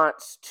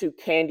response to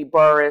Candy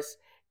Burris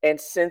and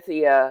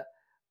Cynthia,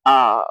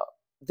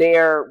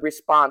 their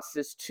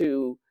responses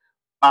to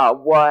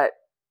what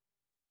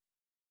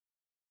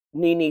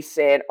Nene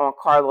said on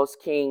Carlos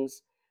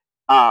King's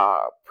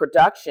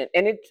production.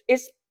 And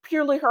it's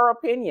purely her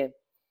opinion.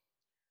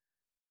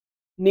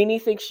 Nene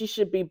thinks she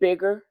should be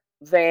bigger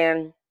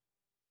than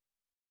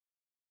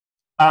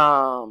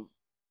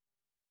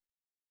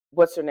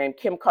what's her name,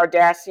 Kim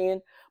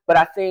Kardashian. But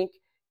I think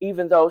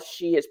even though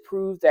she has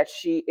proved that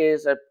she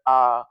is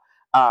a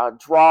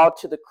draw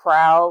to the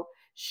crowd.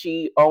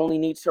 She only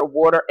needs her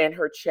water and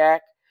her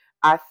check.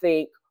 I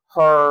think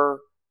her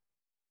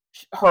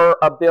her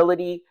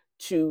ability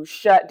to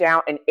shut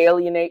down and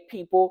alienate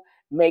people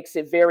makes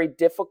it very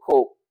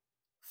difficult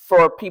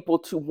for people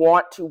to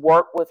want to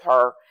work with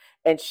her.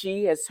 And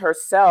she has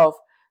herself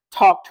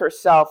talked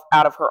herself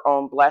out of her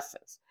own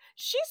blessings.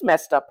 She's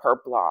messed up her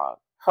blog,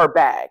 her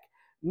bag,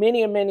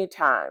 many and many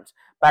times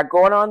by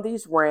going on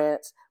these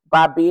rants,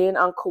 by being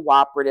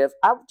uncooperative.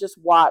 I've just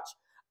watched,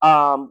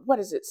 what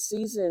is it,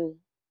 season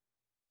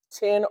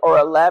 10 or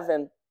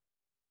 11,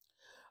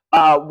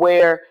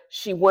 where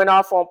she went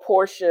off on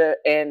Portia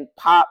and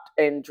popped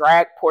and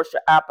dragged Portia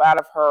up out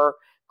of her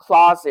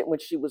closet when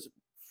she was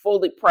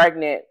fully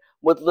pregnant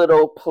with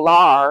little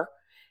Pilar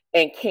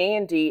and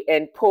Candy,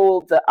 and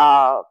pulled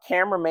the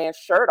cameraman's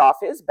shirt off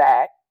his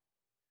back.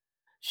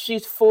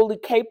 She's fully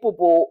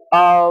capable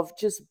of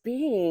just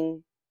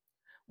being,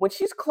 when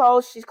she's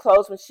closed.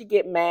 When she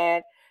get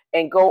mad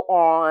and go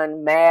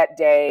on Mad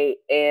Day,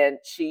 and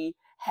she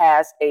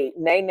has a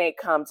Nene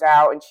comes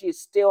out, and she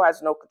still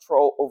has no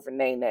control over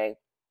Nene.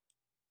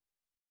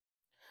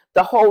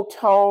 The whole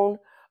tone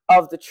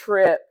of the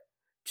trip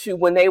to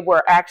when they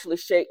were actually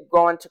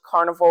going to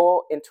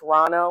Carnival in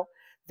Toronto,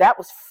 that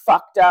was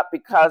fucked up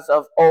because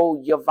of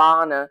old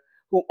Yavanna,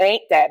 who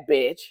ain't that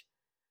bitch.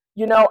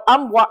 You know,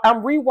 I'm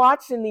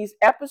rewatching these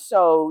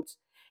episodes,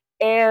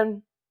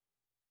 and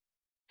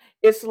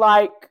it's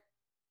like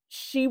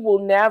she will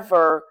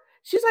never.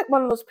 She's like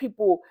one of those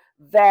people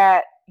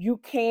that you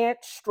can't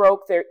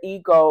stroke their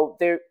ego.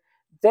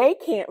 They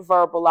can't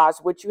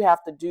verbalize what you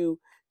have to do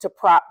to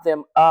prop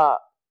them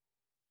up.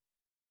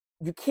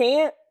 You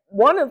can't,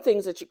 one of the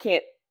things that you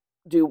can't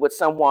do with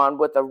someone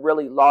with a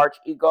really large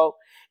ego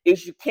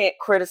is you can't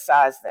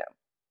criticize them,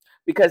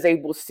 because they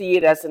will see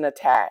it as an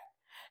attack,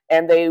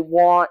 and they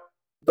want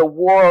the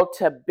world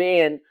to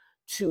bend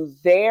to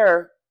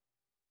their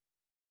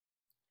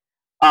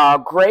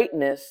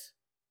greatness,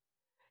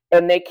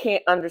 and they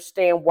can't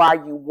understand why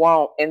you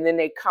won't. And then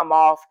they come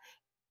off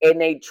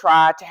and they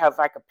try to have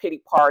like a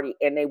pity party,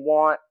 and they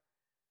want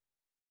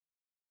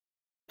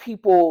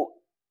people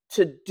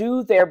to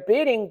do their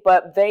bidding,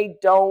 but they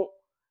don't,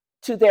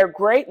 to their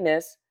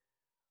greatness,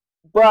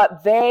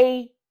 but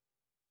they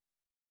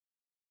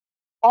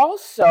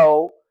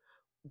also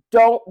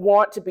don't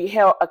want to be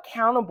held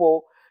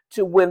accountable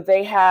to when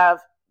they have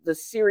the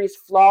serious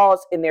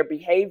flaws in their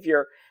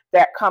behavior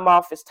that come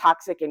off as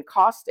toxic and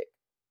caustic.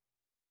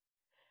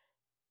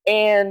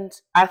 And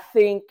I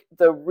think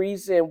the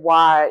reason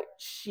why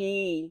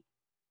she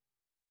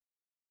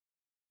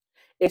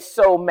is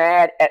so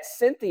mad at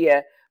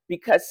Cynthia,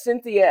 because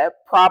Cynthia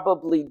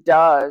probably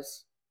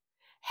does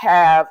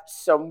have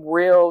some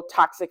real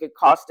toxic and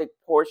caustic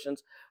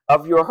portions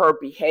of her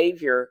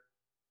behavior,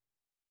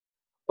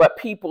 but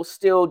people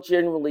still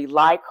generally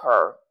like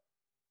her.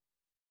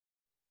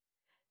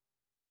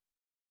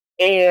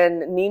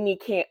 And Nene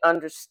can't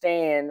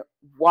understand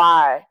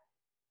why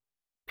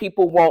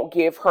people won't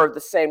give her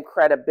the same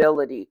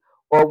credibility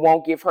or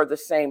won't give her the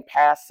same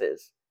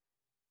passes.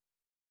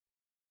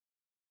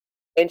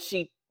 And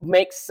she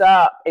makes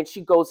up and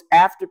she goes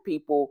after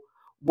people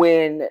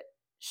when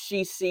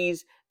she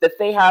sees that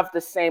they have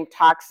the same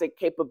toxic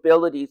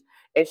capabilities,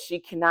 and she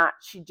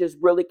just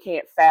really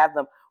can't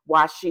fathom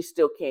why she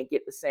still can't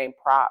get the same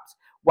props,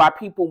 why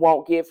people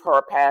won't give her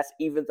a pass,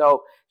 even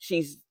though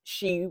she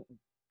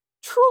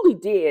truly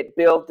did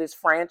build this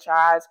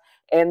franchise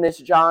and this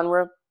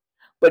genre.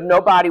 But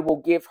nobody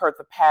will give her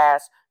the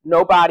pass.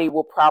 Nobody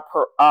will prop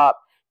her up,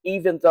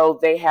 even though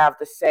they have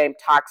the same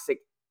toxic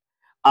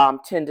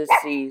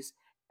tendencies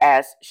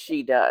as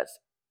she does.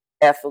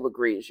 Ethel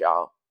agrees,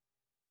 y'all.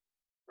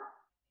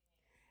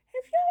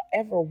 Have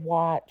y'all ever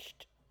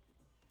watched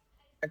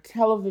a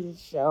television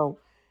show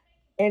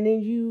and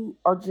then you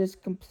are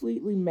just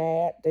completely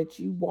mad that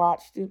you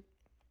watched it?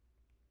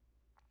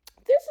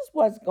 This is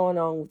what's going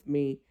on with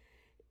me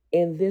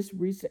in this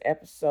recent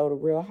episode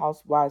of Real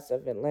Housewives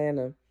of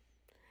Atlanta.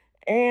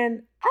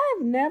 And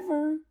I've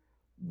never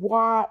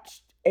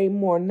watched a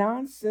more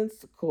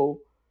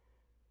nonsensical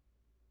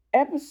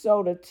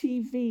episode of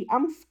TV.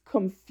 I'm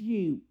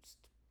confused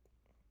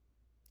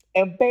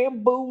and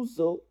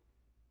bamboozled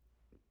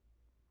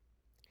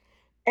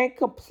and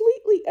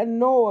completely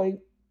annoyed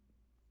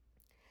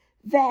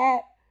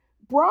that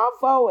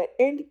Bravo and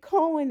Andy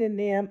Cohen and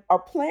them are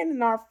playing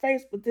in our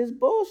face with this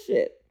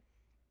bullshit.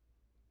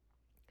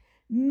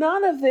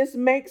 None of this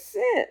makes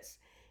sense.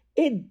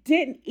 It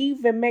didn't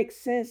even make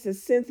sense that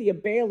Cynthia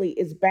Bailey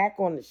is back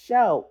on the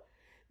show.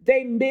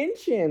 They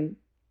mention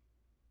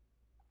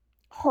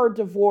her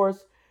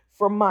divorce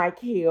from Mike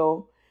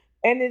Hill,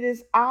 and it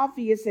is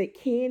obvious that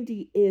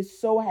Candy is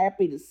so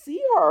happy to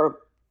see her.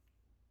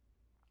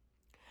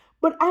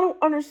 But I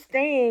don't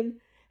understand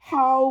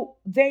how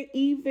they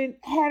even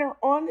had her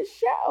on the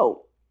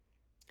show.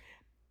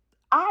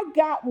 I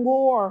got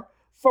more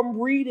from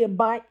reading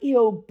Mike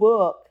Hill's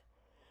book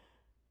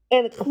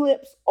and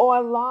clips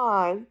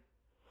online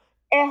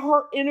and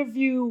her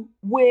interview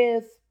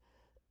with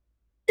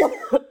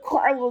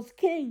Carlos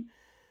King,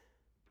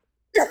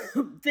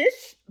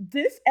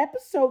 this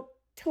episode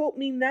told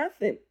me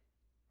nothing.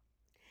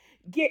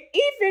 Get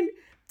even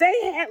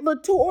they had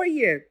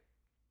Latoya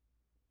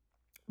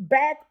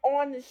back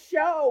on the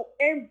show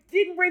and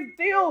didn't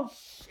reveal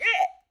shit.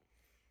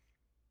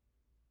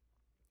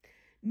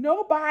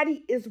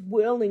 Nobody is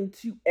willing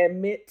to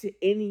admit to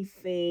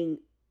anything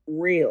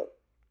real.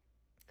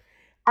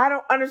 I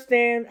don't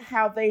understand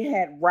how they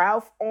had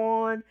Ralph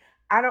on.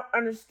 I don't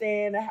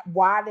understand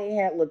why they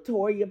had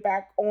Latoya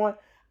back on.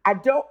 I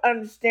don't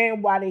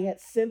understand why they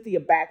had Cynthia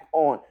back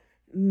on.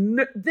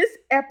 This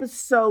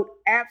episode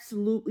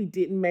absolutely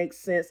didn't make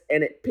sense,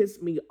 and it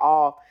pissed me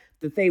off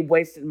that they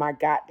wasted my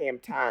goddamn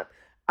time.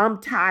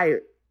 I'm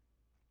tired.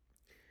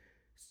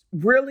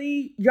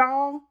 Really,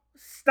 y'all?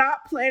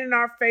 Stop playing in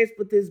our face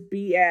with this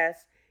BS.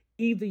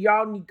 Either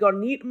y'all gonna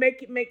need to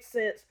make it make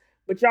sense,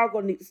 but y'all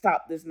gonna need to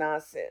stop this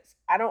nonsense.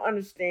 I don't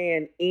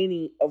understand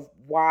any of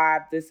why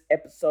this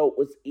episode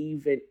was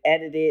even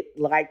edited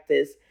like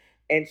this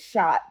and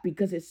shot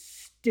because it's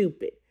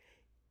stupid.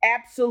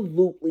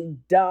 Absolutely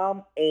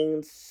dumb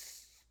and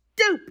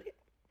stupid.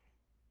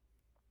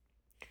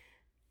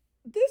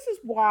 This is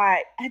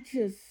why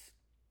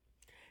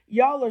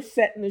y'all are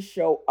setting the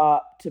show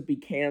up to be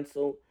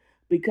canceled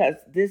because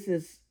this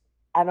is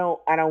I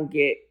don't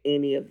get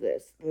any of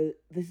this.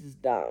 This is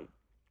dumb.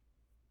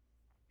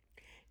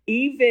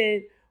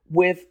 Even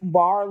with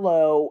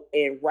Marlo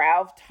and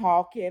Ralph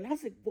talking, I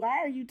was like, why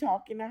are you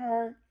talking to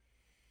her?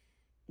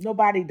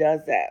 Nobody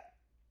does that.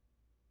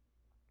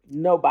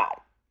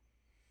 Nobody.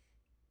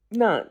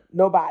 None.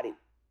 Nobody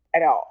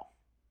at all.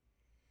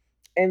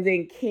 And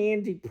then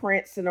Candy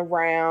prancing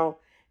around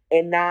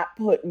and not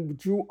putting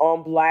Drew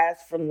on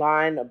blast for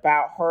lying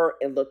about her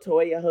and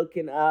Latoya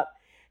hooking up.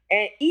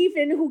 And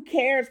even who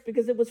cares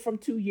because it was from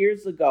 2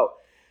 years ago.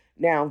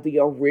 Now, the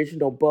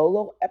original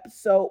Bolo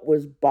episode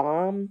was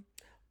bomb,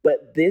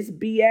 but this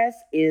BS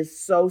is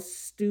so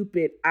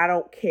stupid. I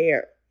don't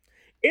care.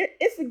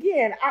 It's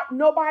again,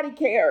 nobody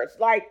cares.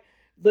 Like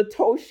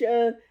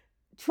Latosha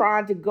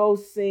trying to go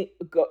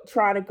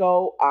trying to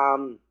go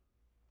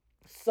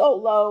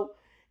solo,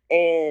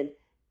 and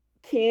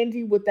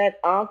Candy with that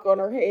ankh on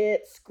her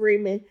head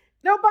screaming,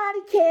 nobody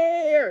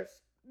cares.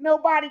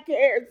 Nobody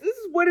cares. This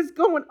is what is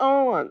going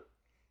on.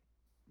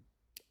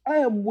 I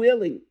am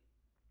willing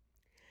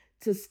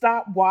to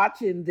stop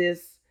watching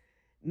this.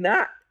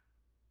 Not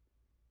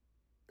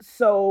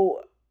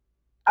so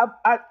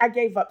I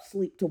gave up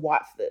sleep to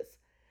watch this.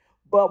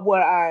 But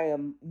what I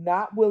am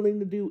not willing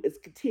to do is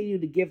continue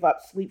to give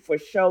up sleep for a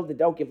show that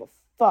don't give a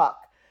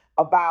fuck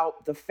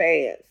about the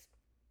fans.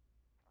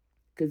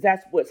 Because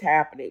that's what's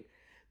happening.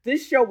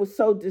 This show was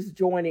so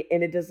disjointed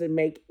and it doesn't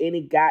make any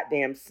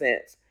goddamn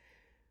sense.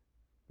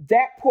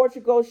 That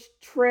Portugal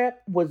trip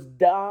was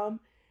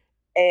dumb,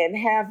 and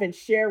having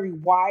Sherry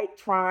White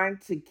trying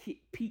to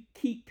keep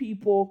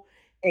people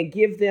and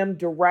give them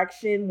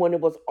direction when it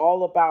was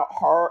all about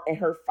her and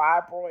her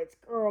fibroids.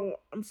 Girl,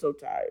 I'm so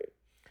tired.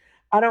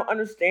 I don't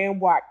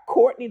understand why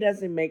Courtney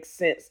doesn't make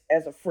sense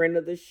as a friend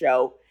of the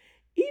show.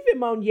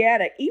 Even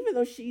Monietta, even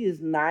though she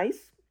is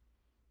nice,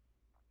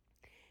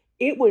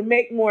 it would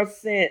make more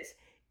sense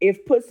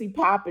if Pussy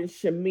Pop and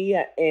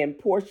Shamia and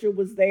Portia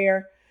was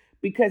there,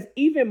 because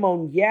even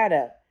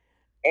Monietta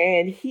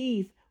and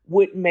Heath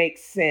would make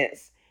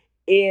sense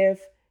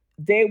if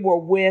they were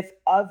with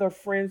other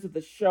friends of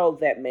the show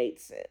that made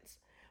sense.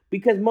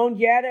 Because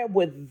Monietta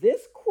with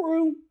this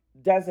crew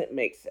doesn't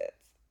make sense.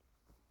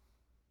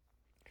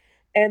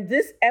 And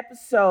this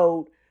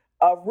episode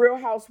of Real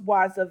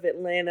Housewives of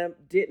Atlanta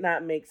did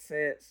not make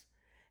sense.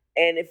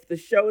 And if the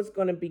show is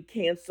going to be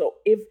canceled,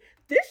 if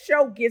this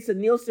show gets a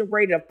Nielsen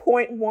rating of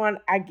 0.1,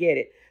 I get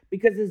it.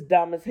 Because it's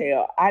dumb as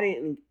hell. I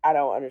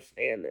don't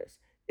understand this.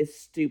 It's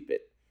stupid.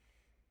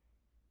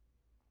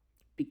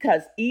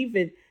 Because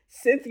even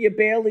Cynthia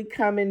Bailey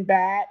coming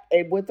back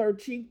and with her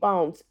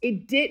cheekbones,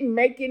 it didn't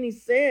make any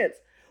sense.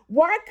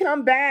 Why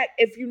come back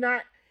if you're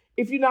not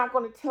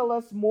going to tell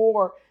us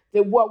more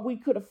than what we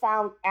could have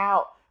found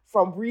out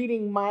from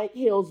reading Mike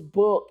Hill's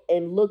book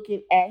and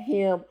looking at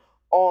him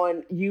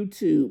on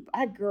YouTube?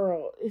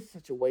 Girl, it's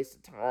such a waste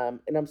of time,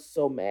 and I'm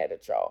so mad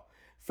at y'all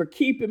for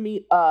keeping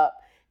me up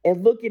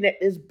and looking at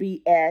this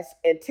BS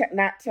and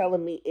not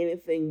telling me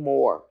anything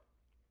more.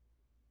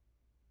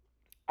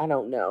 I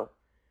don't know.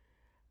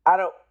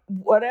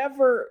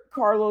 Whatever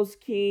Carlos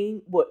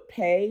King would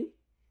pay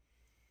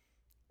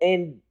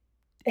and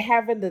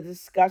having the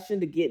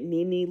discussion to get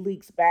Nene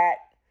Leakes back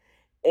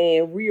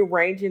and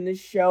rearranging the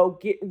show,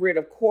 getting rid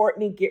of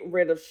Courtney, getting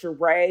rid of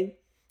Sheree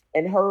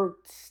and her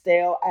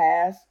stale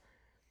ass.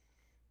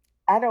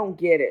 I don't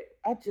get it.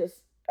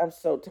 I'm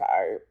so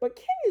tired. But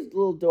Kenny's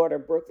little daughter,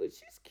 Brooklyn,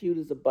 she's cute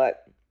as a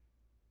button.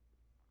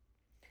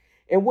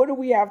 And what do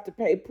we have to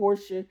pay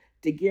Portia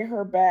to get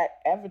her back?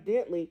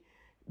 Evidently,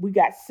 we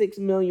got 6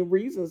 million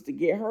reasons to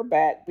get her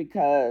back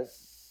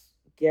because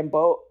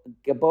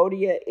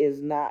Gambodia is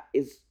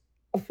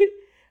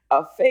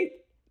a fake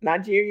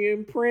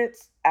Nigerian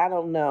prince. I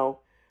don't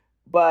know.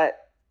 But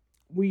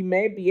we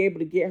may be able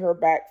to get her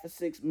back for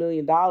 $6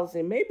 million.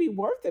 It may be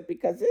worth it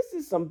because this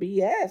is some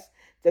BS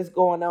that's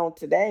going on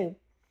today.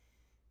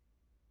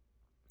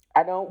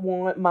 I don't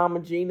want Mama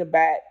Gina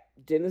back,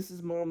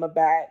 Dennis's mama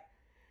back,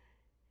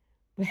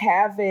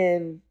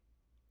 having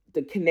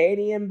the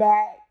Canadian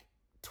back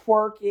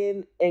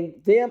twerking and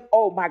them.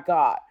 Oh my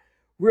God,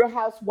 Real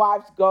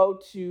Housewives go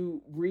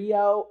to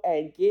Rio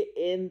and get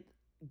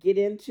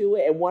into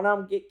it, and one of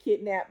them get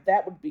kidnapped.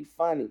 That would be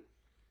funny.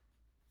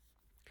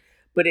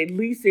 But at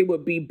least it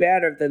would be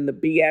better than the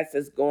BS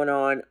that's going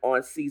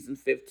on season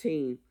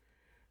 15.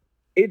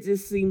 It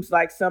just seems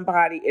like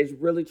somebody is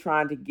really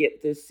trying to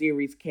get this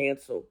series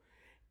canceled.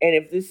 And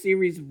if this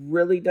series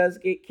really does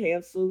get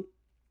canceled,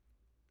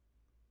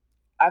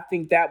 I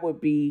think that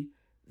would be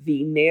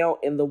the nail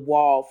in the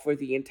wall for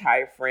the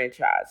entire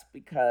franchise,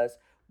 because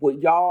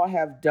what y'all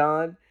have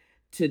done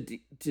to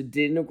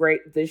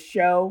denigrate this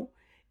show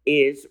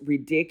is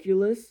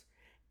ridiculous.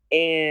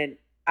 And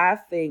I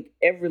think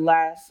every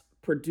last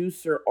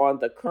producer on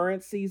the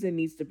current season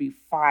needs to be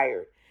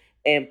fired,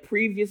 and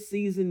previous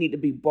season need to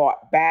be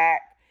brought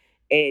back,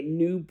 and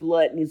new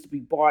blood needs to be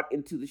brought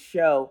into the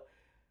show,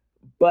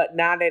 but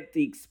not at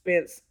the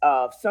expense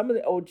of some of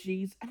the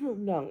OGs. I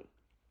don't know.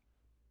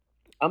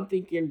 I'm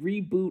thinking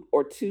reboot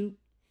or two.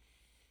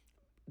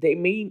 They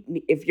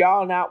mean if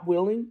y'all not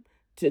willing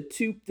to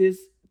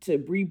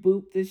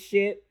reboot this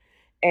shit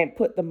and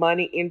put the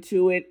money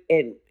into it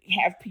and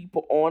have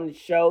people on the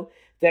show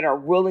that are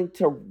willing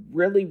to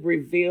really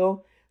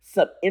reveal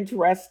some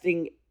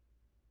interesting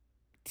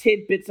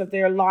tidbits of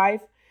their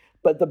life.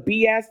 But the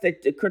BS,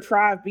 the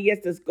contrived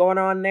BS that's going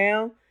on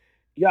now,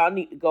 y'all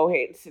need to go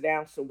ahead and sit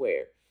down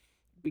somewhere.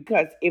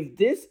 Because if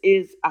this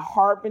is a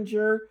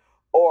harbinger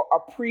or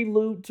a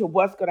prelude to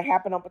what's going to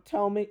happen on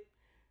Potomac,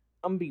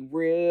 I'm going to be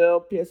real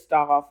pissed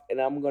off, and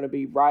I'm going to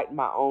be writing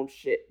my own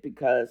shit,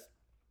 because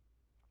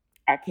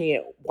I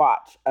can't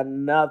watch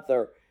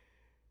another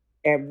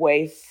and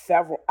waste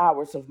several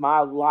hours of my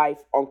life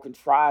on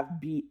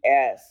contrived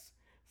BS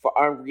for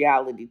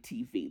unreality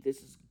TV. This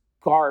is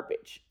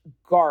garbage.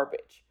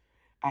 Garbage.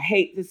 I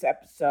hate this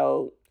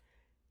episode.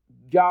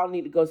 Y'all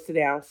need to go sit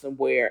down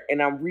somewhere.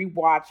 And I'm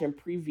rewatching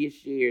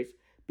previous years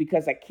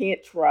because I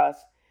can't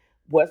trust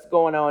what's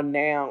going on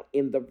now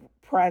in the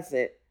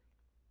present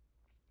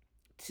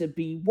to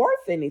be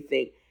worth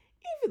anything.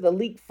 Even the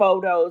leaked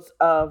photos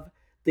of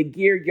the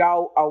gear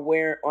y'all are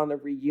wearing on the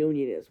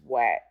reunion is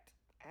whacked.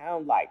 I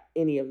don't like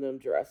any of them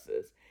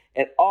dresses.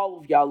 And all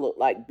of y'all look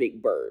like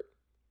Big Bird.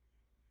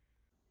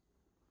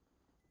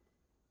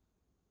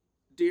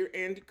 Dear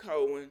Andy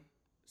Cohen,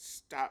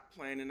 stop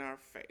playing in our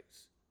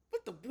face.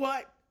 What the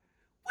what?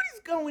 What is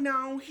going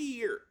on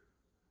here?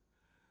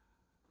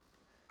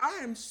 I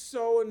am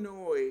so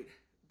annoyed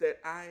that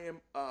I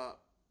am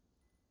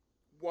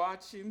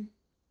watching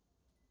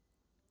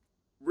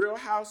Real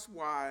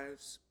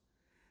Housewives,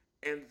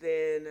 and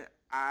then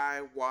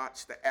I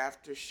watch the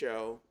after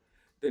show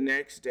the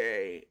next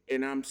day,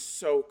 and I'm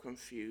so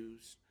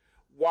confused.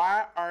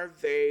 Why are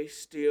they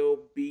still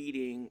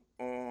beating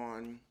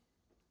on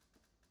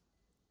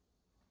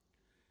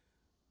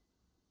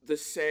the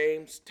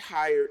same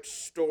tired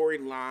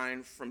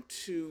storyline from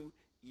 2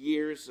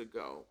 years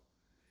ago?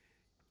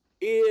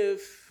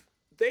 If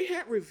they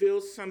had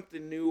revealed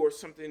something new or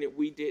something that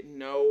we didn't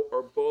know,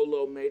 or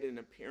Bolo made an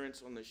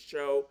appearance on the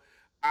show,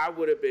 I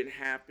would have been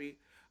happy.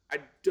 I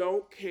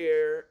don't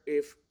care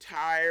if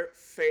tired,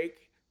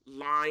 fake,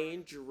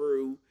 lying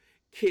Drew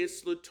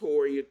kissed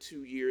Latoya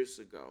 2 years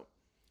ago.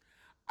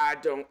 I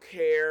don't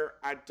care.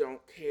 I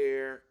don't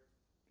care.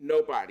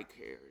 Nobody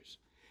cares.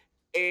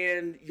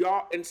 And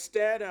y'all,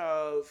 instead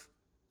of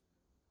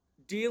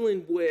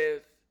dealing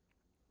with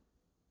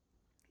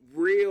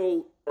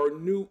real or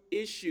new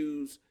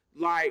issues,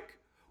 like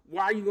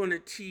why are you going to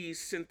tease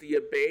Cynthia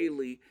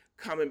Bailey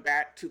coming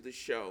back to the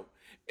show,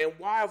 and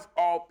why of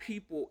all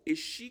people is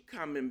she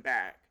coming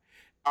back,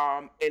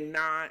 and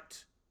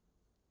not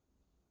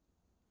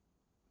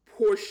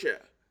Portia?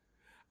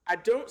 I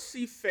don't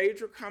see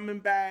Phaedra coming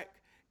back,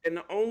 and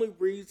the only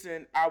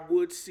reason I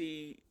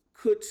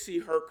could see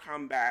her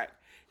come back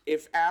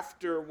if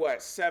after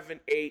what 7,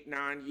 8,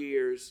 9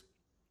 years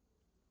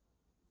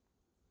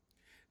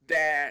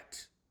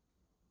that.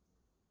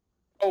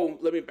 Oh,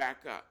 let me back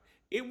up.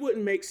 It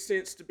wouldn't make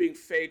sense to bring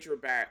Phaedra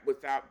back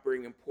without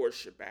bringing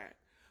Portia back,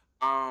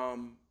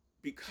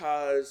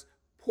 because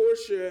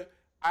Portia,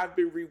 I've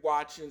been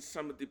rewatching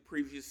some of the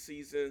previous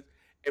seasons,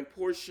 and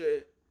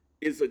Portia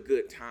is a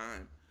good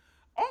time.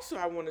 Also,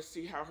 I want to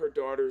see how her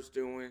daughter's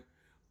doing.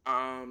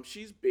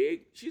 She's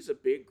big. She's a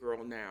big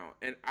girl now,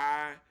 and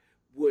I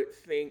would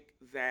think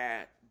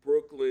that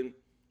Brooklyn,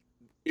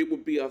 it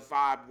would be a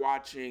vibe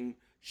watching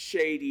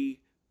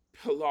Shady,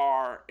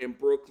 Pilar, and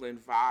Brooklyn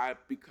vibe,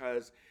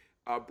 because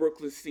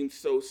Brooklyn seems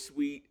so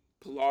sweet.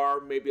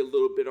 Pilar maybe a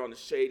little bit on the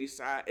shady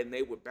side, and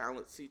they would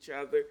balance each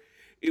other.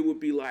 It would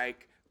be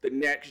like the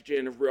next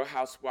gen of Real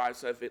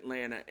Housewives of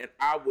Atlanta, and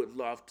I would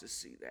love to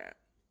see that.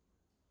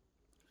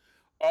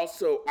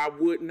 Also, I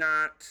would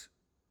not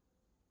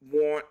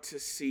want to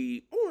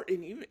see, or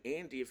and even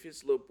Andy, if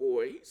his little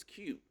boy, he's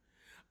cute.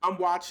 I'm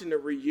watching the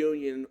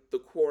reunion, the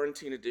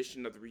quarantine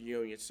edition of the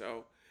reunion.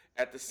 So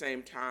at the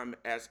same time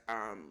as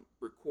I'm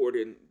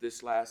recording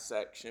this last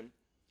section,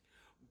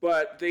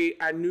 but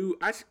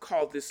I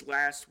called this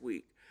last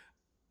week.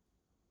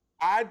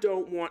 I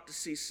don't want to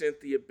see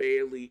Cynthia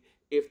Bailey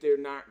if they're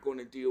not going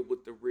to deal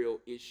with the real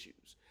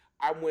issues.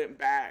 I went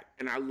back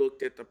and I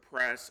looked at the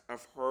press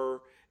of her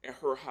and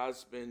her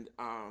husband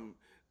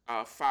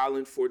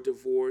filing for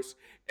divorce,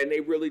 and they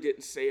really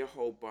didn't say a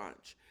whole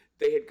bunch.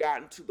 They had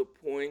gotten to the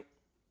point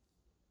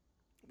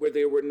where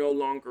they were no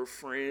longer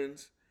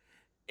friends,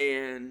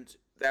 and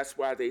that's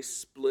why they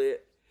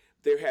split.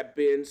 There have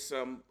been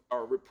some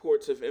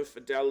reports of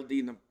infidelity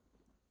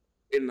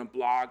in the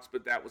blogs,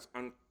 but that was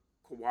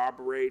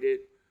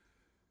uncorroborated.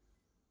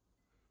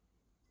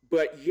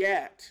 But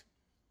yet,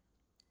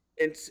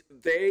 and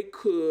they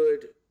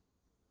could,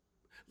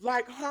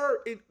 like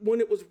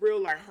when it was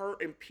real, like her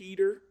and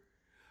Peter,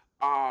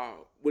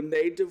 when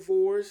they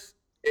divorced,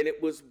 and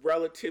it was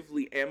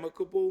relatively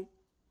amicable.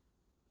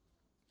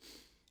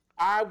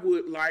 I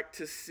would like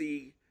to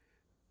see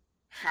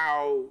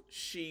how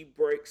she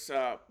breaks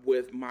up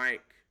with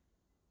Mike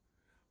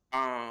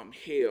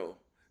Hill,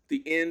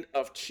 the end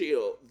of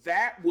Chill.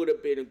 That would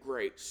have been a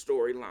great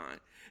storyline.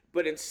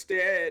 But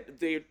instead,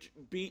 they're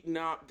beating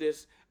up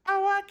this,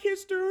 oh, I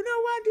kissed her. No,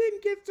 I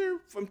didn't kiss her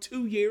from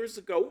 2 years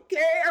ago. Who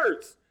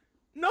cares?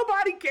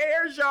 Nobody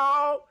cares,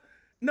 y'all.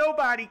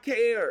 Nobody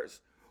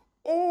cares.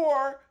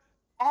 Or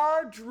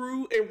are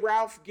Drew and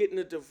Ralph getting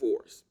a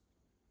divorce?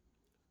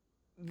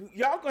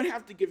 Y'all gonna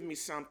have to give me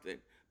something,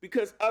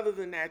 because other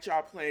than that,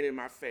 y'all playing in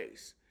my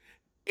face.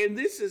 And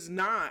this is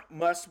not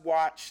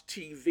must-watch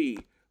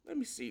TV. Let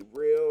me see.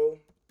 Real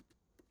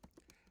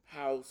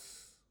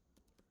Housewives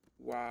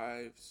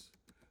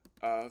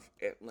of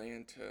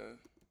Atlanta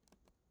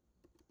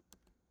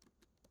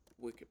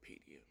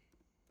Wikipedia.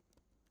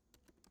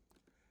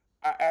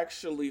 I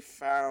actually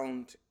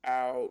found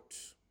out,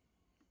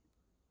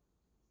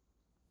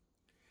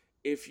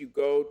 if you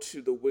go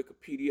to the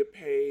Wikipedia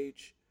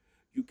page,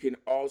 you can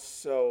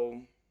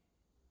also,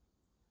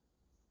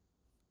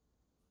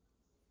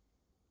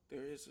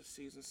 there is a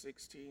season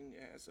 16,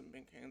 it hasn't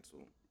been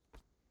canceled.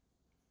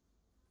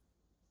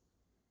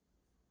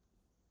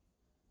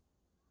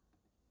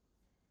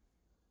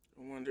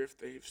 I wonder if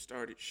they've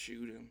started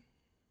shooting.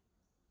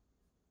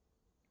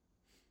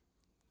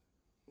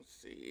 Let's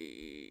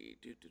see.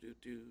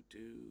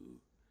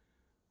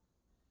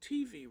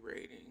 TV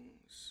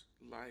ratings,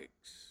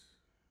 likes.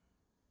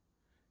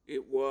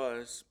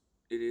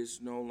 It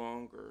is no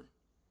longer.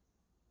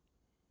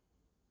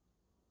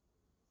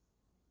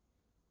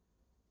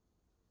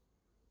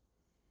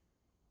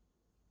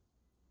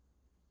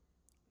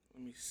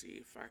 Let me see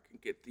if I can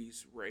get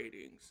these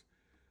ratings.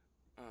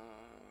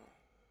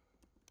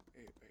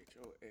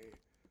 HOA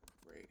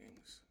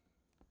ratings.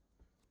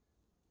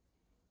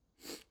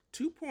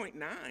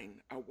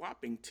 2.9, a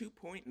whopping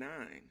 2.9.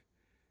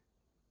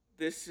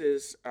 This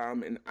is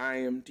an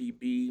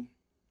IMDb.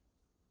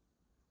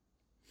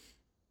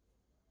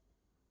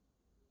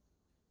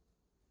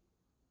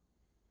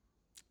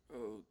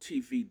 Oh,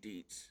 TV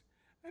Deets.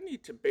 I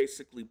need to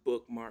basically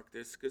bookmark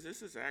this, because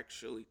this is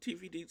actually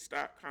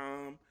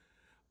tvdeets.com.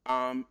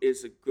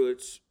 Is a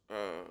good,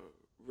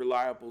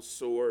 reliable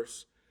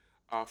source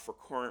for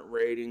current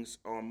ratings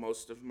on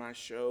most of my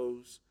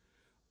shows.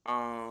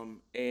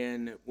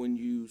 And when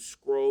you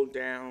scroll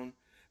down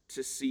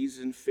to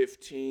season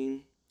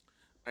 15,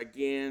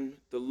 again,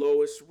 the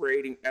lowest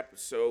rating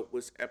episode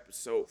was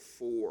episode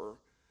 4.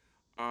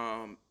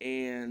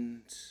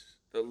 And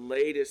the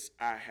latest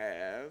I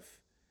have,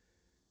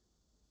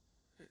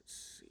 let's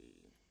see.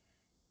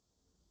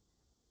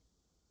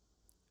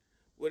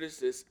 What is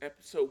this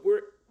episode?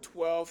 We're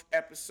 12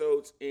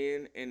 episodes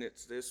in, and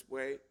it's this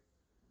way.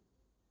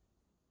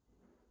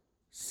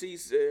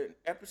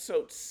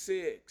 Episode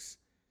 6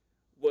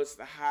 was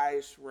the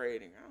highest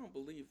rating. I don't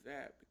believe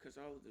that, because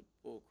all of the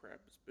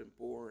bullcrap has been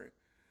boring.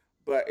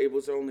 But it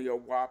was only a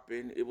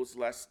whopping, it was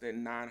less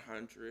than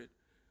 900,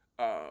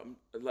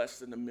 less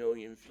than 1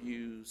 million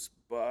views.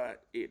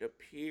 But it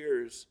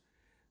appears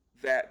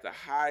that the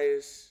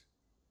highest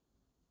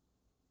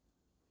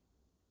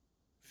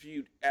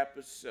viewed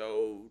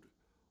episode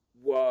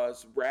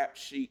was Rap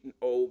Sheet and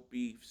Old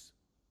Beefs.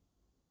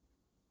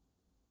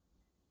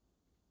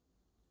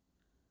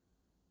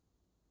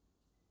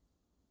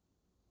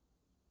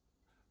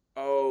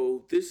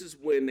 Oh, this is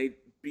when they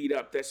beat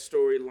up that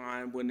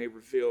storyline when they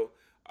reveal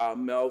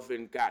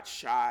Melvin got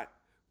shot.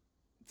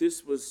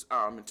 This was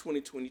in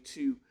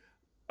 2022.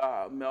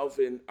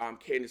 Melvin,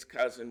 Candy's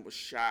cousin, was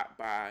shot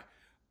by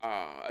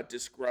a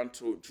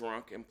disgruntled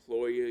drunk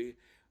employee,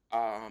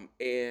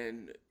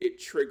 and it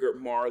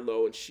triggered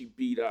Marlo, and she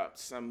beat up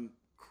some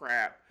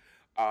crap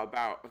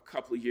about a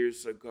couple of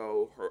years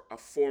ago. A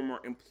former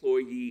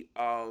employee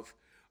of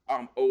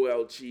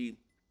OLG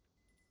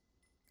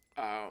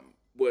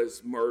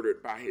was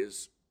murdered by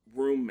his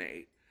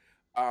roommate,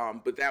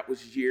 but that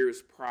was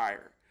years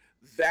prior.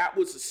 That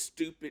was a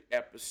stupid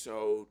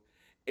episode.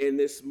 In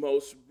this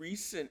most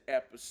recent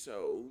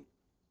episode,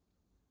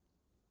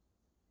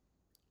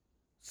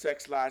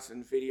 Sex, Lies,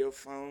 and Video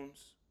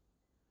Phones,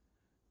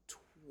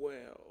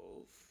 12.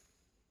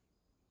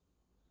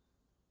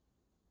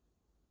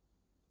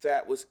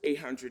 That was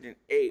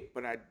 808,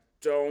 but I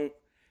don't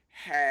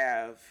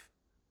have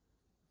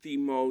the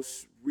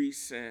most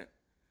recent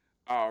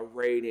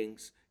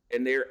ratings,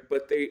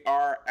 but they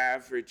are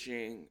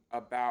averaging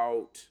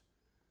about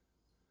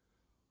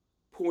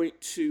point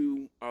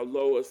 0.2, a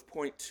low of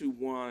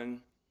 0.21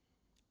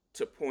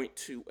 to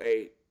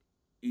 0.28,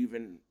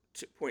 even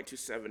to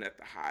 0.27 at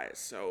the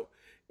highest. So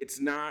it's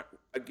not,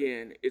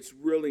 again, it's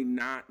really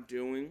not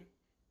doing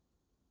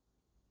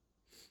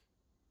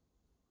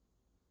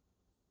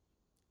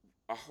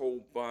a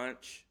whole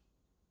bunch.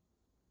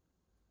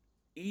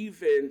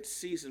 Even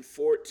season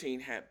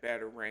 14 had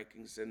better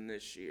rankings than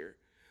this year.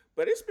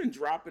 But it's been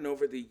dropping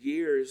over the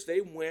years.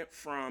 They went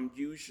from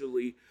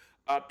usually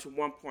up to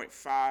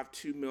 1.5,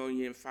 2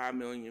 million, 5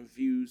 million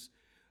views,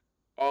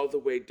 all the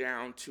way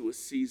down to a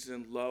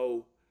season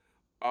low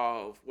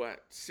of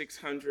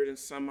 600 and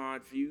some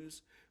odd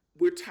views.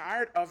 We're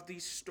tired of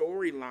these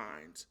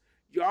storylines.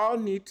 Y'all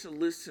need to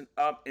listen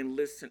up and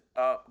listen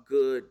up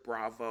good,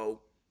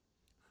 Bravo.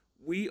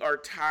 We are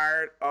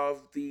tired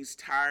of these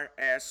tired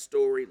ass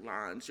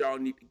storylines. Y'all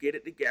need to get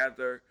it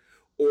together,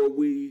 or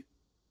we're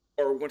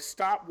going to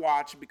stop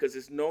watching because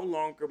it's no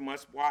longer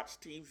must watch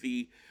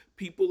TV.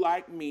 People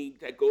like me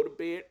that go to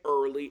bed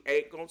early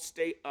ain't going to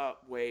stay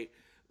up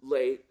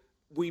late.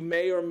 We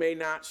may or may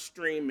not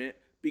stream it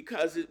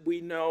because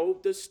we know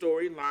the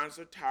storylines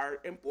are tired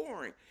and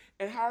boring.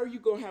 And how are you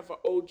going to have an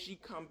OG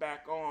come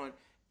back on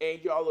and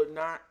y'all are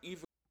not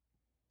even.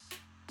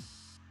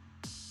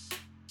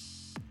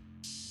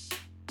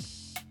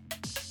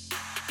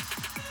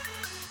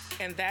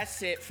 And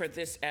that's it for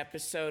this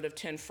episode of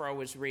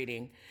TNFro is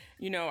Reading.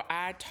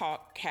 I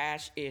talked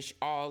cash-ish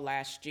all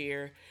last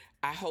year.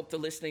 I hope the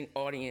listening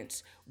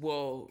audience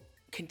will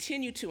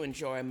continue to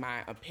enjoy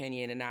my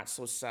opinion and not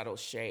so subtle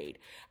shade.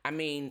 I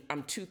mean,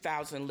 I'm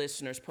 2,000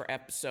 listeners per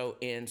episode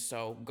in,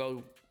 so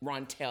go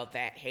run tell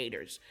that,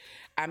 haters.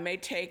 I may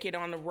take it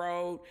on the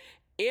road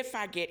if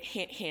I get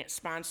hint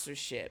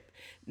sponsorship.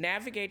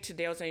 Navigate to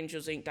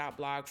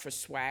dalesangelsinc.blog for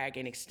swag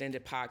and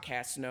extended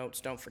podcast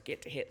notes. Don't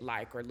forget to hit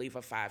like or leave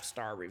a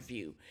 5-star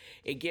review.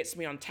 It gets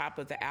me on top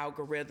of the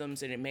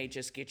algorithms, and it may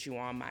just get you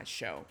on my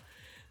show.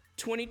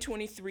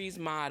 2023's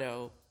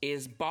motto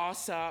is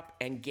boss up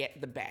and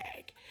get the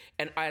bag.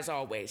 And as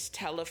always,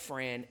 tell a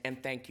friend,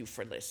 and thank you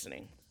for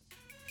listening.